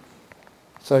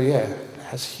 So yeah, it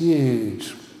has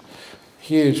huge,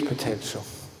 huge potential.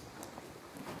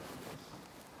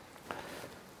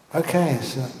 Okay,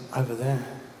 so over there.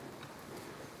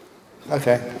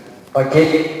 Okay. I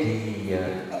get the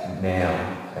now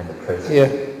and the present. Yeah.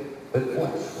 But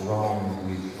what's wrong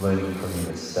with learning from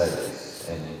your mistakes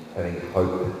and having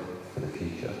hope for the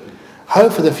future?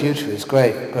 Hope for the future is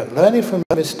great, but learning from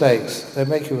mistakes, they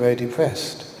make you very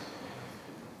depressed.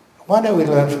 Why don't we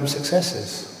learn from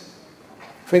successes?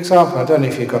 For example, I don't know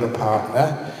if you've got a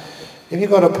partner. If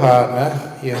you've got a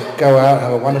partner, you go out,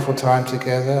 have a wonderful time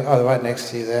together. Oh, they're right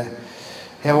next to you there.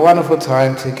 You have a wonderful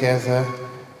time together.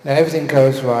 Now everything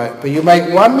goes right, but you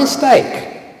make one mistake,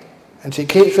 and she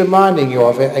keeps reminding you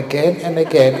of it again and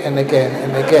again and again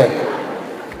and again.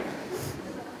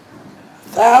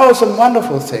 1,000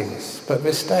 wonderful things, but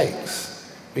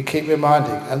mistakes we keep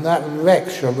reminding, and that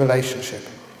wrecks your relationship.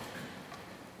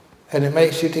 And it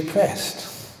makes you depressed.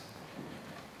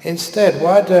 Instead,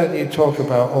 why don't you talk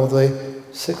about all the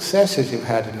successes you've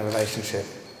had in the relationship?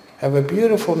 Have a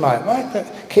beautiful night. Why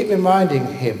keep reminding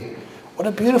him, what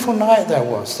a beautiful night that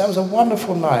was. That was a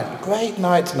wonderful night. Great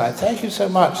night tonight. Thank you so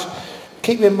much.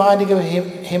 Keep reminding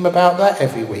him about that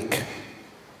every week.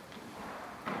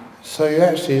 So you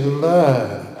actually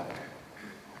learn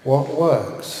what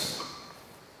works,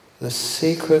 the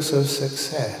secrets of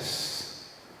success,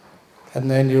 and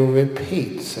then you'll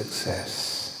repeat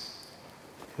success.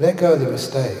 Let go of the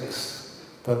mistakes,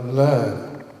 but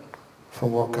learn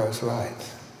from what goes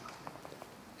right.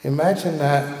 Imagine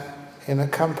that in a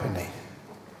company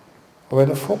or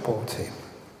in a football team.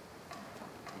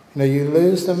 You know, you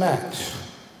lose the match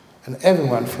and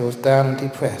everyone feels down and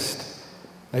depressed.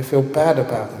 They feel bad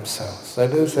about themselves. They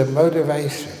lose their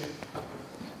motivation.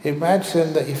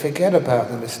 Imagine that you forget about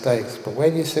the mistakes, but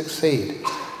when you succeed, you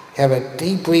have a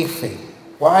debriefing.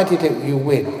 Why did you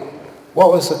win?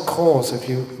 What was the cause of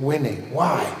you winning?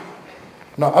 Why?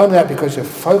 Not only that, because you're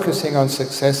focusing on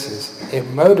successes, it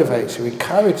motivates you,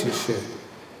 encourages you,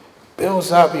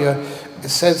 builds up your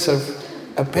sense of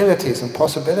abilities and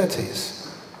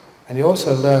possibilities. And you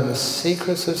also learn the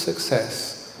secrets of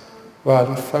success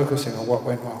rather than focusing on what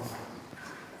went wrong.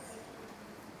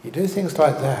 You do things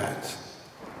like that,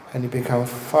 and you become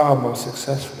far more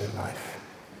successful in life.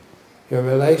 Your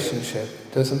relationship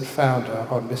doesn't founder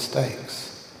on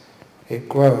mistakes. It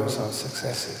grows on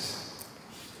successes.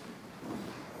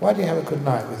 Why do you have a good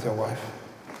night with your wife?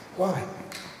 Why?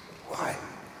 Why?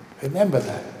 Remember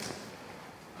that.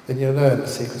 Then you'll learn the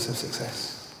secrets of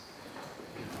success.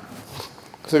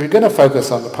 So if you're going to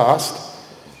focus on the past,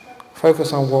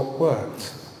 focus on what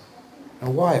worked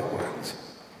and why it worked.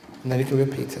 And then you can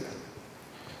repeat it.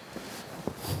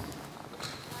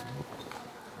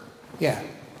 Yeah.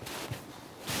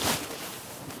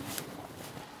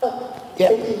 Yeah.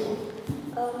 Thank you.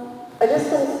 I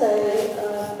just want to say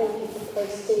thank you for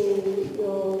posting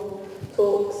your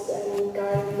talks and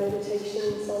guided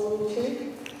meditations on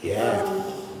YouTube. Yeah.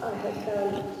 I have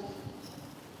found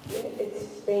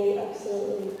it's been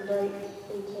absolutely great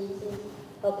in terms of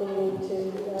helping me to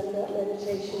learn about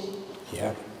meditation.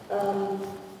 Yeah.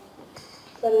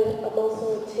 But I'm also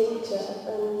a teacher,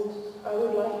 and I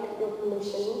would like your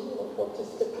permission or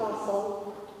just to pass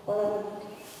on what I've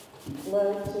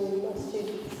learned to my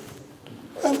students.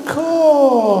 Of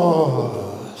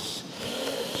course.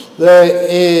 There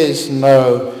is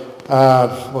no,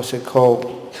 what's it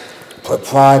called,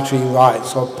 proprietary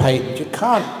rights or patent. You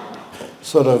can't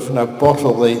sort of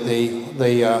bottle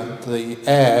the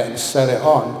air and sell it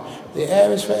on. The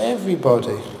air is for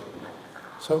everybody.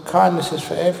 So kindness is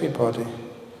for everybody.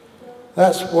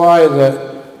 That's why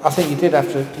I think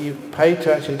you pay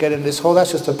to actually get in this hall.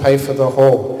 That's just to pay for the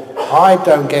hall. I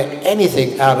don't get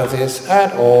anything out of this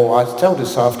at all. I told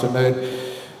this afternoon,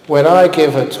 when I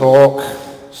give a talk,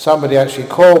 somebody actually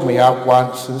called me up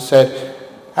once and said,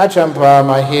 Ajahn Brahm,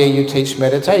 I hear you teach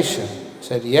meditation. I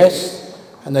said, yes.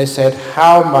 And they said,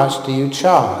 how much do you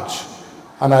charge?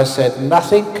 And I said,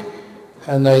 nothing.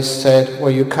 And they said,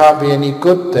 well, you can't be any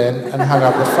good then, and hung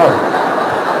up the phone.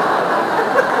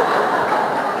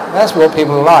 That's what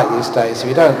people are like these days. If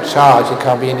you don't charge, you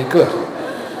can't be any good.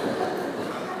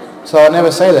 So I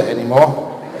never say that anymore.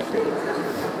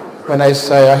 When they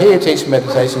say, I hear you teach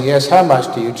meditation, yes, how much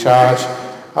do you charge?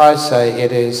 I say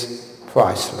it is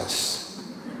priceless.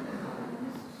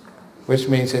 Which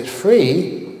means it's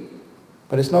free,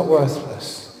 but it's not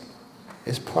worthless.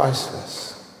 It's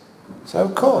priceless. So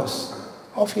of course,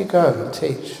 off you go and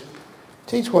teach.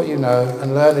 Teach what you know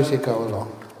and learn as you go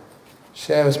along.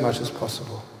 Share as much as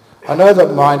possible. I know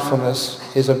that mindfulness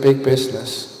is a big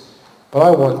business, but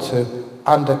I want to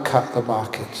undercut the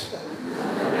market.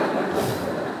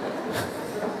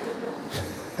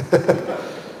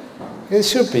 It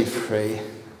should be free.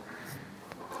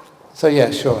 So yeah,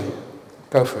 sure.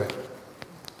 Go for it.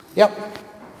 Yep.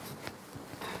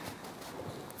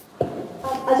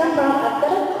 Ajahn Brahm, I've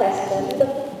got a question.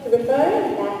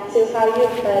 Referring back to how you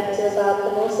referred to about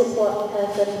the most important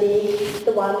person being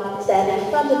the one standing in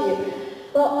front of you.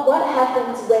 Well, what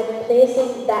happens when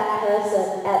placing that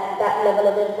person at that level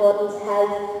of importance has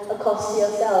a cost to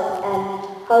yourself, and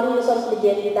how do you sort of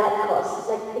negate that cost?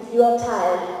 Like, if you are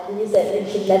tired, and you said you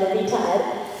should never be tired,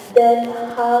 then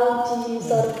how do you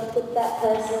sort of put that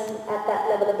person at that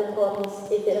level of importance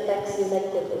if it affects you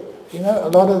negatively? You know, a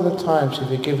lot of the times if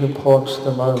you give importance to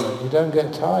the moment, you don't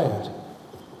get tired.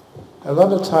 A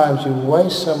lot of times you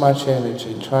waste so much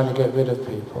energy trying to get rid of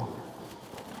people,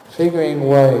 figuring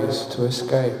ways to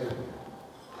escape,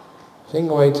 figuring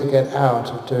a way to get out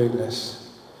of doing this.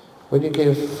 When you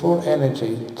give full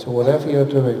energy to whatever you're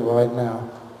doing right now,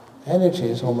 energy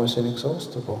is almost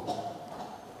inexhaustible.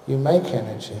 You make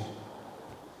energy.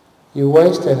 You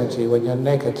waste energy when you're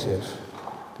negative.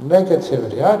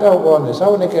 Negativity, I don't want this, I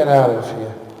want to get out of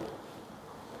here.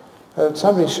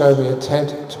 Somebody showed me a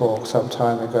TED talk some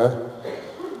time ago.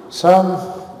 Some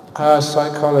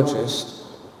psychologist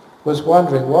was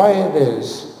wondering why it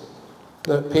is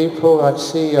that people like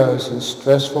CEOs in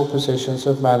stressful positions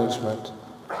of management,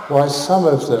 why some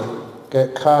of them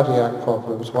get cardiac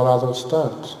problems while others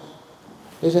don't.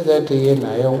 Is it their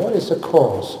DNA, or what is the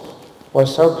cause? Why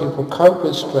some people cope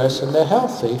with stress and they're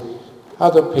healthy,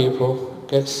 other people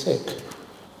get sick.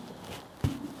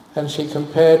 And she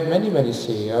compared many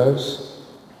CEOs,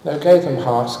 they gave them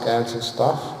heart scans and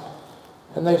stuff,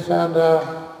 and they found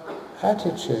out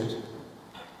attitude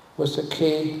was the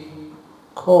key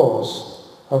cause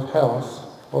of health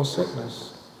or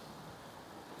sickness.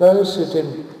 Those who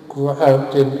didn't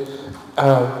gripe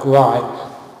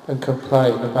and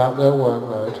complain about their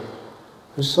workload,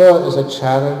 who saw it as a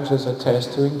challenge, as a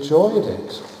test, who enjoyed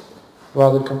it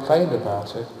rather than complained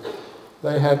about it,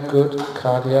 they had good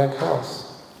cardiac health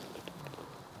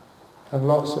and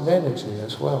lots of energy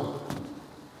as well.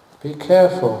 Be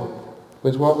careful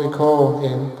with what we call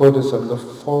in Buddhism the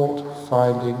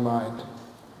fault-finding mind.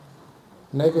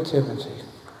 Negativity.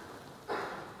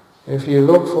 If you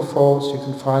look for faults, you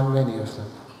can find many of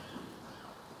them.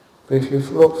 But if you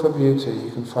look for beauty,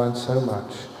 you can find so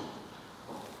much.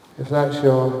 If that's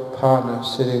your partner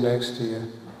sitting next to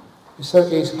you, it's so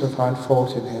easy to find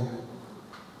fault in him.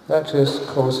 That just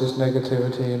causes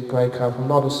negativity and breakup and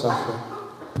a lot of suffering.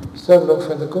 Instead, look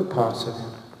for the good parts in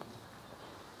him.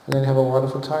 And then have a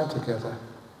wonderful time together.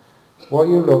 What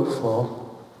you look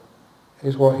for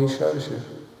is what he shows you.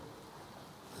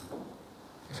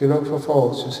 If you look for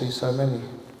faults, you see so many.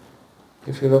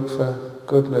 If you look for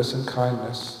goodness and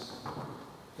kindness,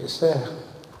 it's there.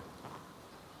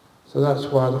 So that's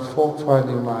why the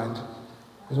fault-finding mind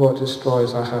is what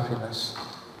destroys our happiness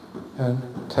and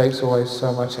takes away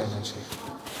so much energy.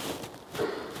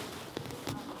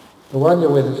 The one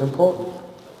you're with is important,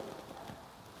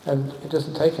 and it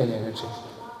doesn't take any energy.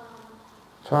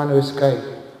 Trying to escape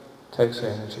takes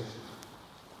energy.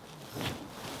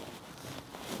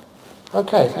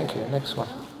 Okay, thank you. Next one.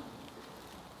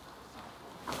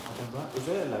 Is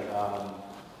there like a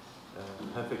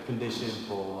perfect condition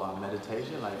for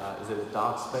meditation? Like, is it a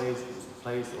dark space, is it a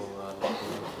place, or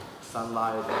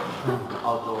sunlight, or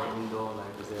outdoor, indoor?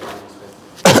 Like, is there any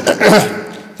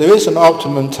space? There is an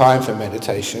optimum time for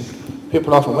meditation.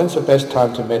 People often, when's the best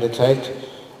time to meditate?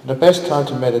 The best time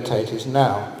to meditate is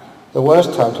now. The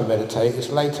worst time to meditate is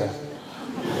later.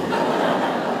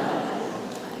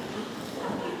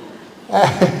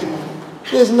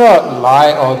 There's not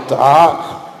light or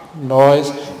dark, noise.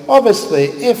 Obviously,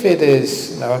 if it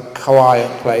is a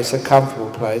quiet place, a comfortable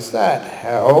place, that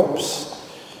helps.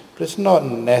 But it's not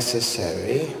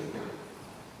necessary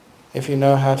if you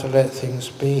know how to let things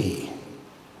be.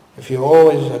 If you're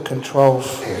always a control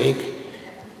freak,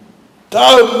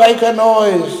 don't make a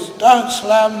noise, don't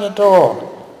slam the door.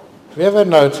 Have you ever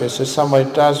noticed if somebody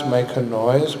does make a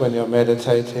noise when you're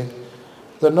meditating,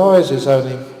 the noise is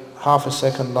only half a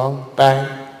second long,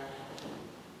 bang.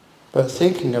 But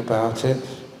thinking about it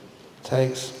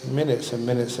takes minutes and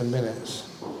minutes and minutes.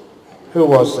 Who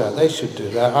was that? They should do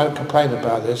that. I complain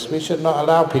about this. We should not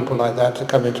allow people like that to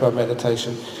come into our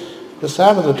meditation. The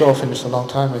sound of the door finished a long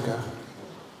time ago.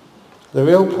 The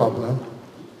real problem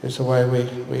is the way we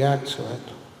react to it.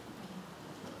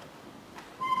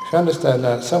 If you understand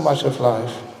that, so much of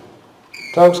life,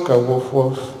 dogs go woof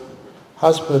woof,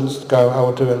 husbands go, I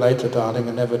will do it later, darling,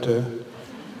 and never do.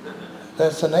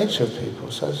 That's the nature of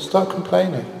people, so stop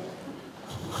complaining.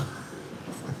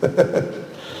 Thanks,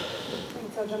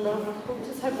 Ajahn Brahm. We'll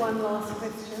just have one last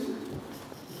question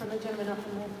from a gentleman up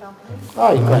in the balcony.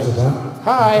 Oh, you're great.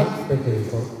 Hi. Thank you.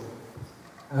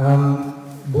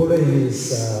 Bullying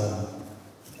is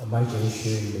a major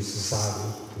issue in the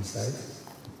society these days.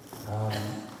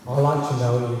 I'd like to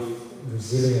know if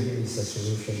resilience is a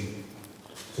solution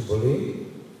to bullying,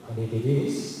 and if it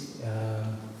is,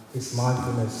 does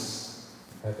mindfulness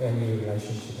have any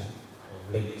relation to that,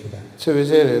 or link to that? To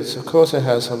resilience, of course it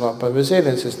has a lot, but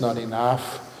resilience is not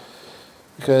enough.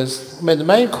 Because, the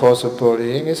main cause of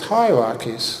bullying is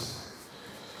hierarchies.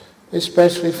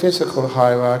 Especially physical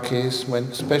hierarchies,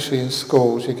 especially in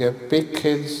schools, you get big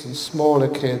kids and smaller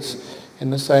kids in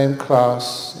the same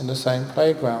class, in the same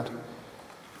playground.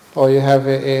 Or you have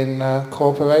it in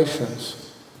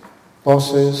corporations,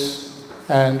 bosses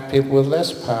and people with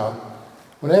less power.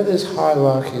 Whenever there's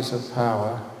hierarchies of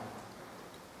power,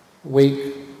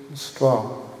 weak and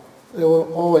strong, there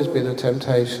will always be the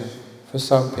temptation for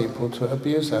some people to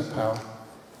abuse that power.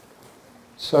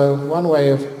 So one way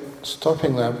of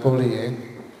stopping that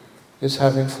bullying is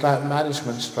having flat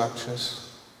management structures.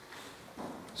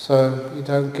 So you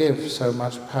don't give so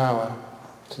much power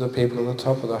to the people at the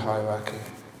top of the hierarchy.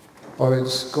 Or in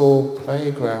school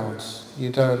playgrounds,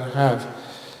 you don't have,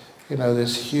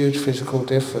 this huge physical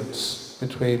difference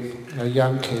between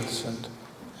young kids and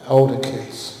older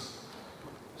kids.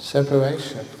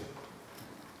 Separation.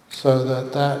 So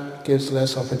that gives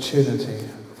less opportunity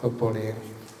for bullying.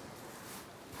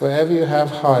 Wherever you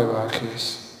have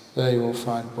hierarchies, there you will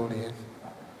find bullying.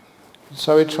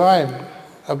 So we try and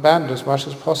abandon as much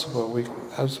as possible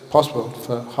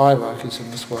for hierarchies in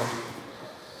this world.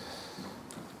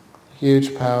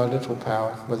 Huge power, little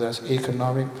power, whether that's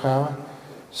economic power,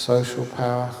 social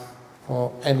power,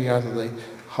 or any other of the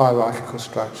hierarchical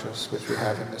structures which we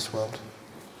have in this world.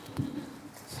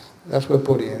 That's where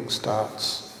bullying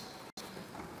starts.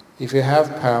 If you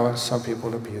have power, some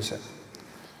people abuse it.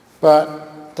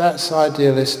 But that's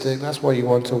idealistic, that's what you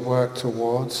want to work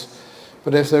towards.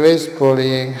 But if there is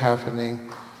bullying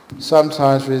happening,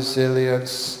 sometimes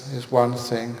resilience is one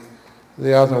thing.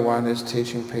 The other one is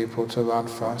teaching people to run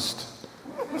fast.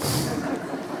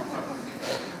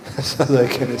 So they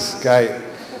can escape.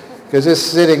 Because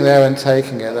just sitting there and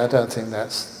taking it, I don't think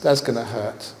that's going to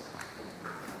hurt.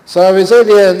 So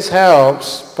resilience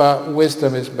helps, but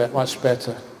wisdom is much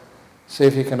better. See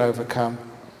if you can overcome.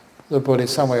 The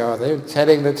Buddhist somewhere or other,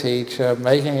 telling the teacher,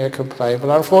 making a complaint, but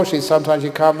unfortunately sometimes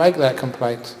you can't make that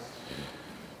complaint.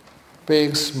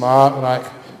 Being smart, like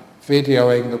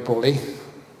videoing the bully.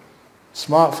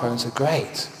 Smartphones are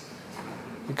great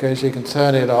because you can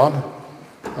turn it on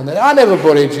and then, I never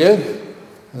bullied you.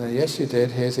 And then, yes you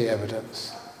did, here's the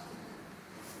evidence.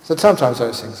 So sometimes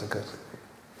those things are good.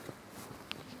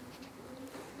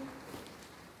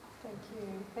 Thank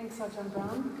you. Thanks, Ajahn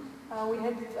Brahm. We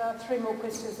had 3 more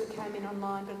questions that came in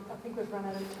online, but I think we've run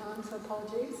out of time, so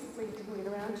apologies if we didn't get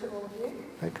around to all of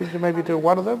you. Could you maybe do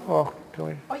one of them, or do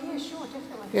we? Oh yeah, sure,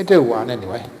 definitely. Yeah, do one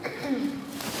anyway.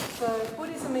 So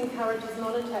Buddhism encourages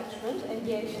non-attachment, and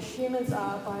yet humans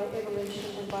are, by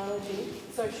evolution and biology,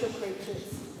 social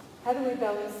creatures. How do we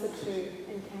balance the two,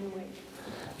 and can we?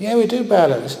 Yeah, we do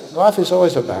balance. Life is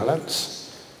always a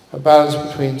balance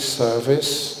between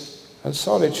service and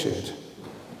solitude.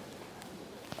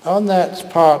 On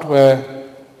that part where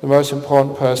the most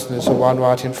important person is the one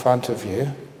right in front of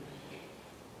you,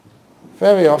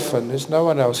 very often there's no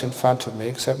one else in front of me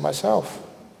except myself.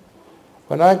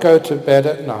 When I go to bed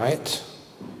at night,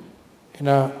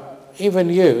 even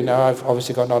you, I've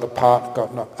obviously not got a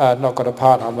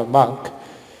partner, I'm a monk,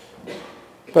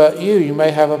 but you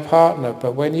may have a partner,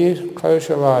 but when you close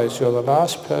your eyes, you're the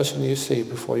last person you see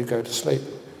before you go to sleep.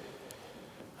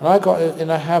 And I got in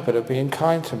a habit of being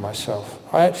kind to myself.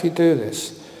 I actually do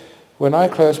this. When I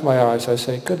close my eyes, I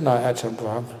say, good night, Ajahn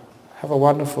Brahm. Have a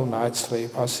wonderful night's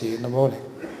sleep. I'll see you in the morning.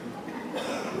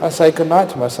 I say good night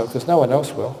to myself because no one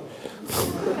else will.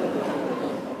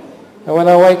 And when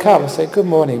I wake up, I say, good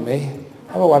morning, me.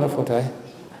 Have a wonderful day.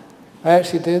 I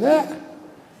actually do that.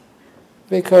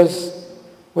 Because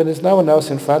when there's no one else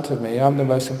in front of me, I'm the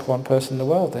most important person in the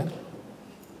world then.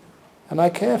 And I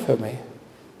care for me.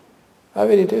 I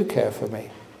really do care for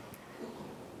me.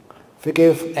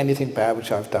 Forgive anything bad which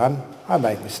I've done. I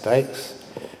make mistakes.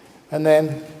 And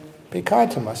then be kind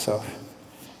to myself.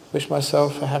 Wish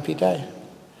myself a happy day.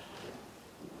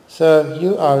 So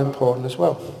you are important as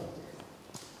well.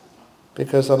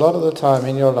 Because a lot of the time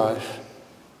in your life,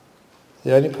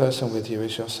 the only person with you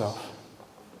is yourself.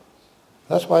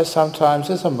 That's why sometimes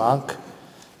as a monk,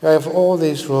 you have all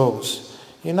these rules.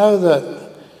 You know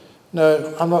that,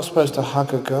 no, I'm not supposed to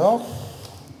hug a girl.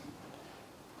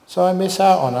 So I miss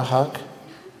out on a hug.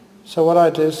 So what I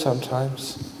do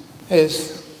sometimes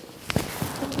is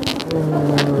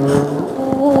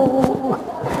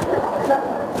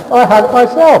I hug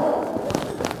myself.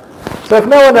 So if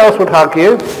no one else would hug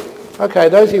you, okay,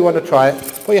 those of you who want to try it,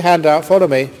 put your hand out, follow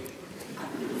me.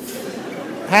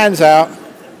 Hands out.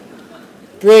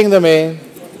 Bring them in.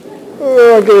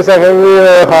 Oh, give yourself a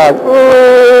real hug.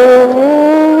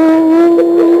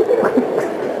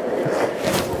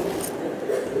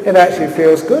 It actually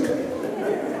feels good.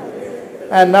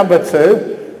 And number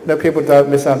 2, people don't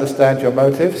misunderstand your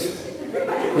motives.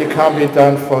 You can't be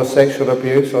done for sexual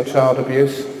abuse or child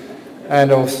abuse,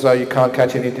 and also you can't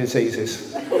catch any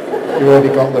diseases. You've already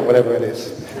got them, whatever it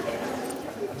is.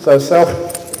 So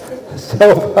self-hugging,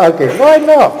 why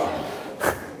not?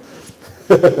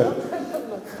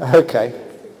 Okay.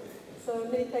 So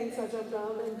many thanks, Ajahn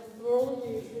Brahm, and for all of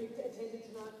you who attended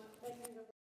tonight.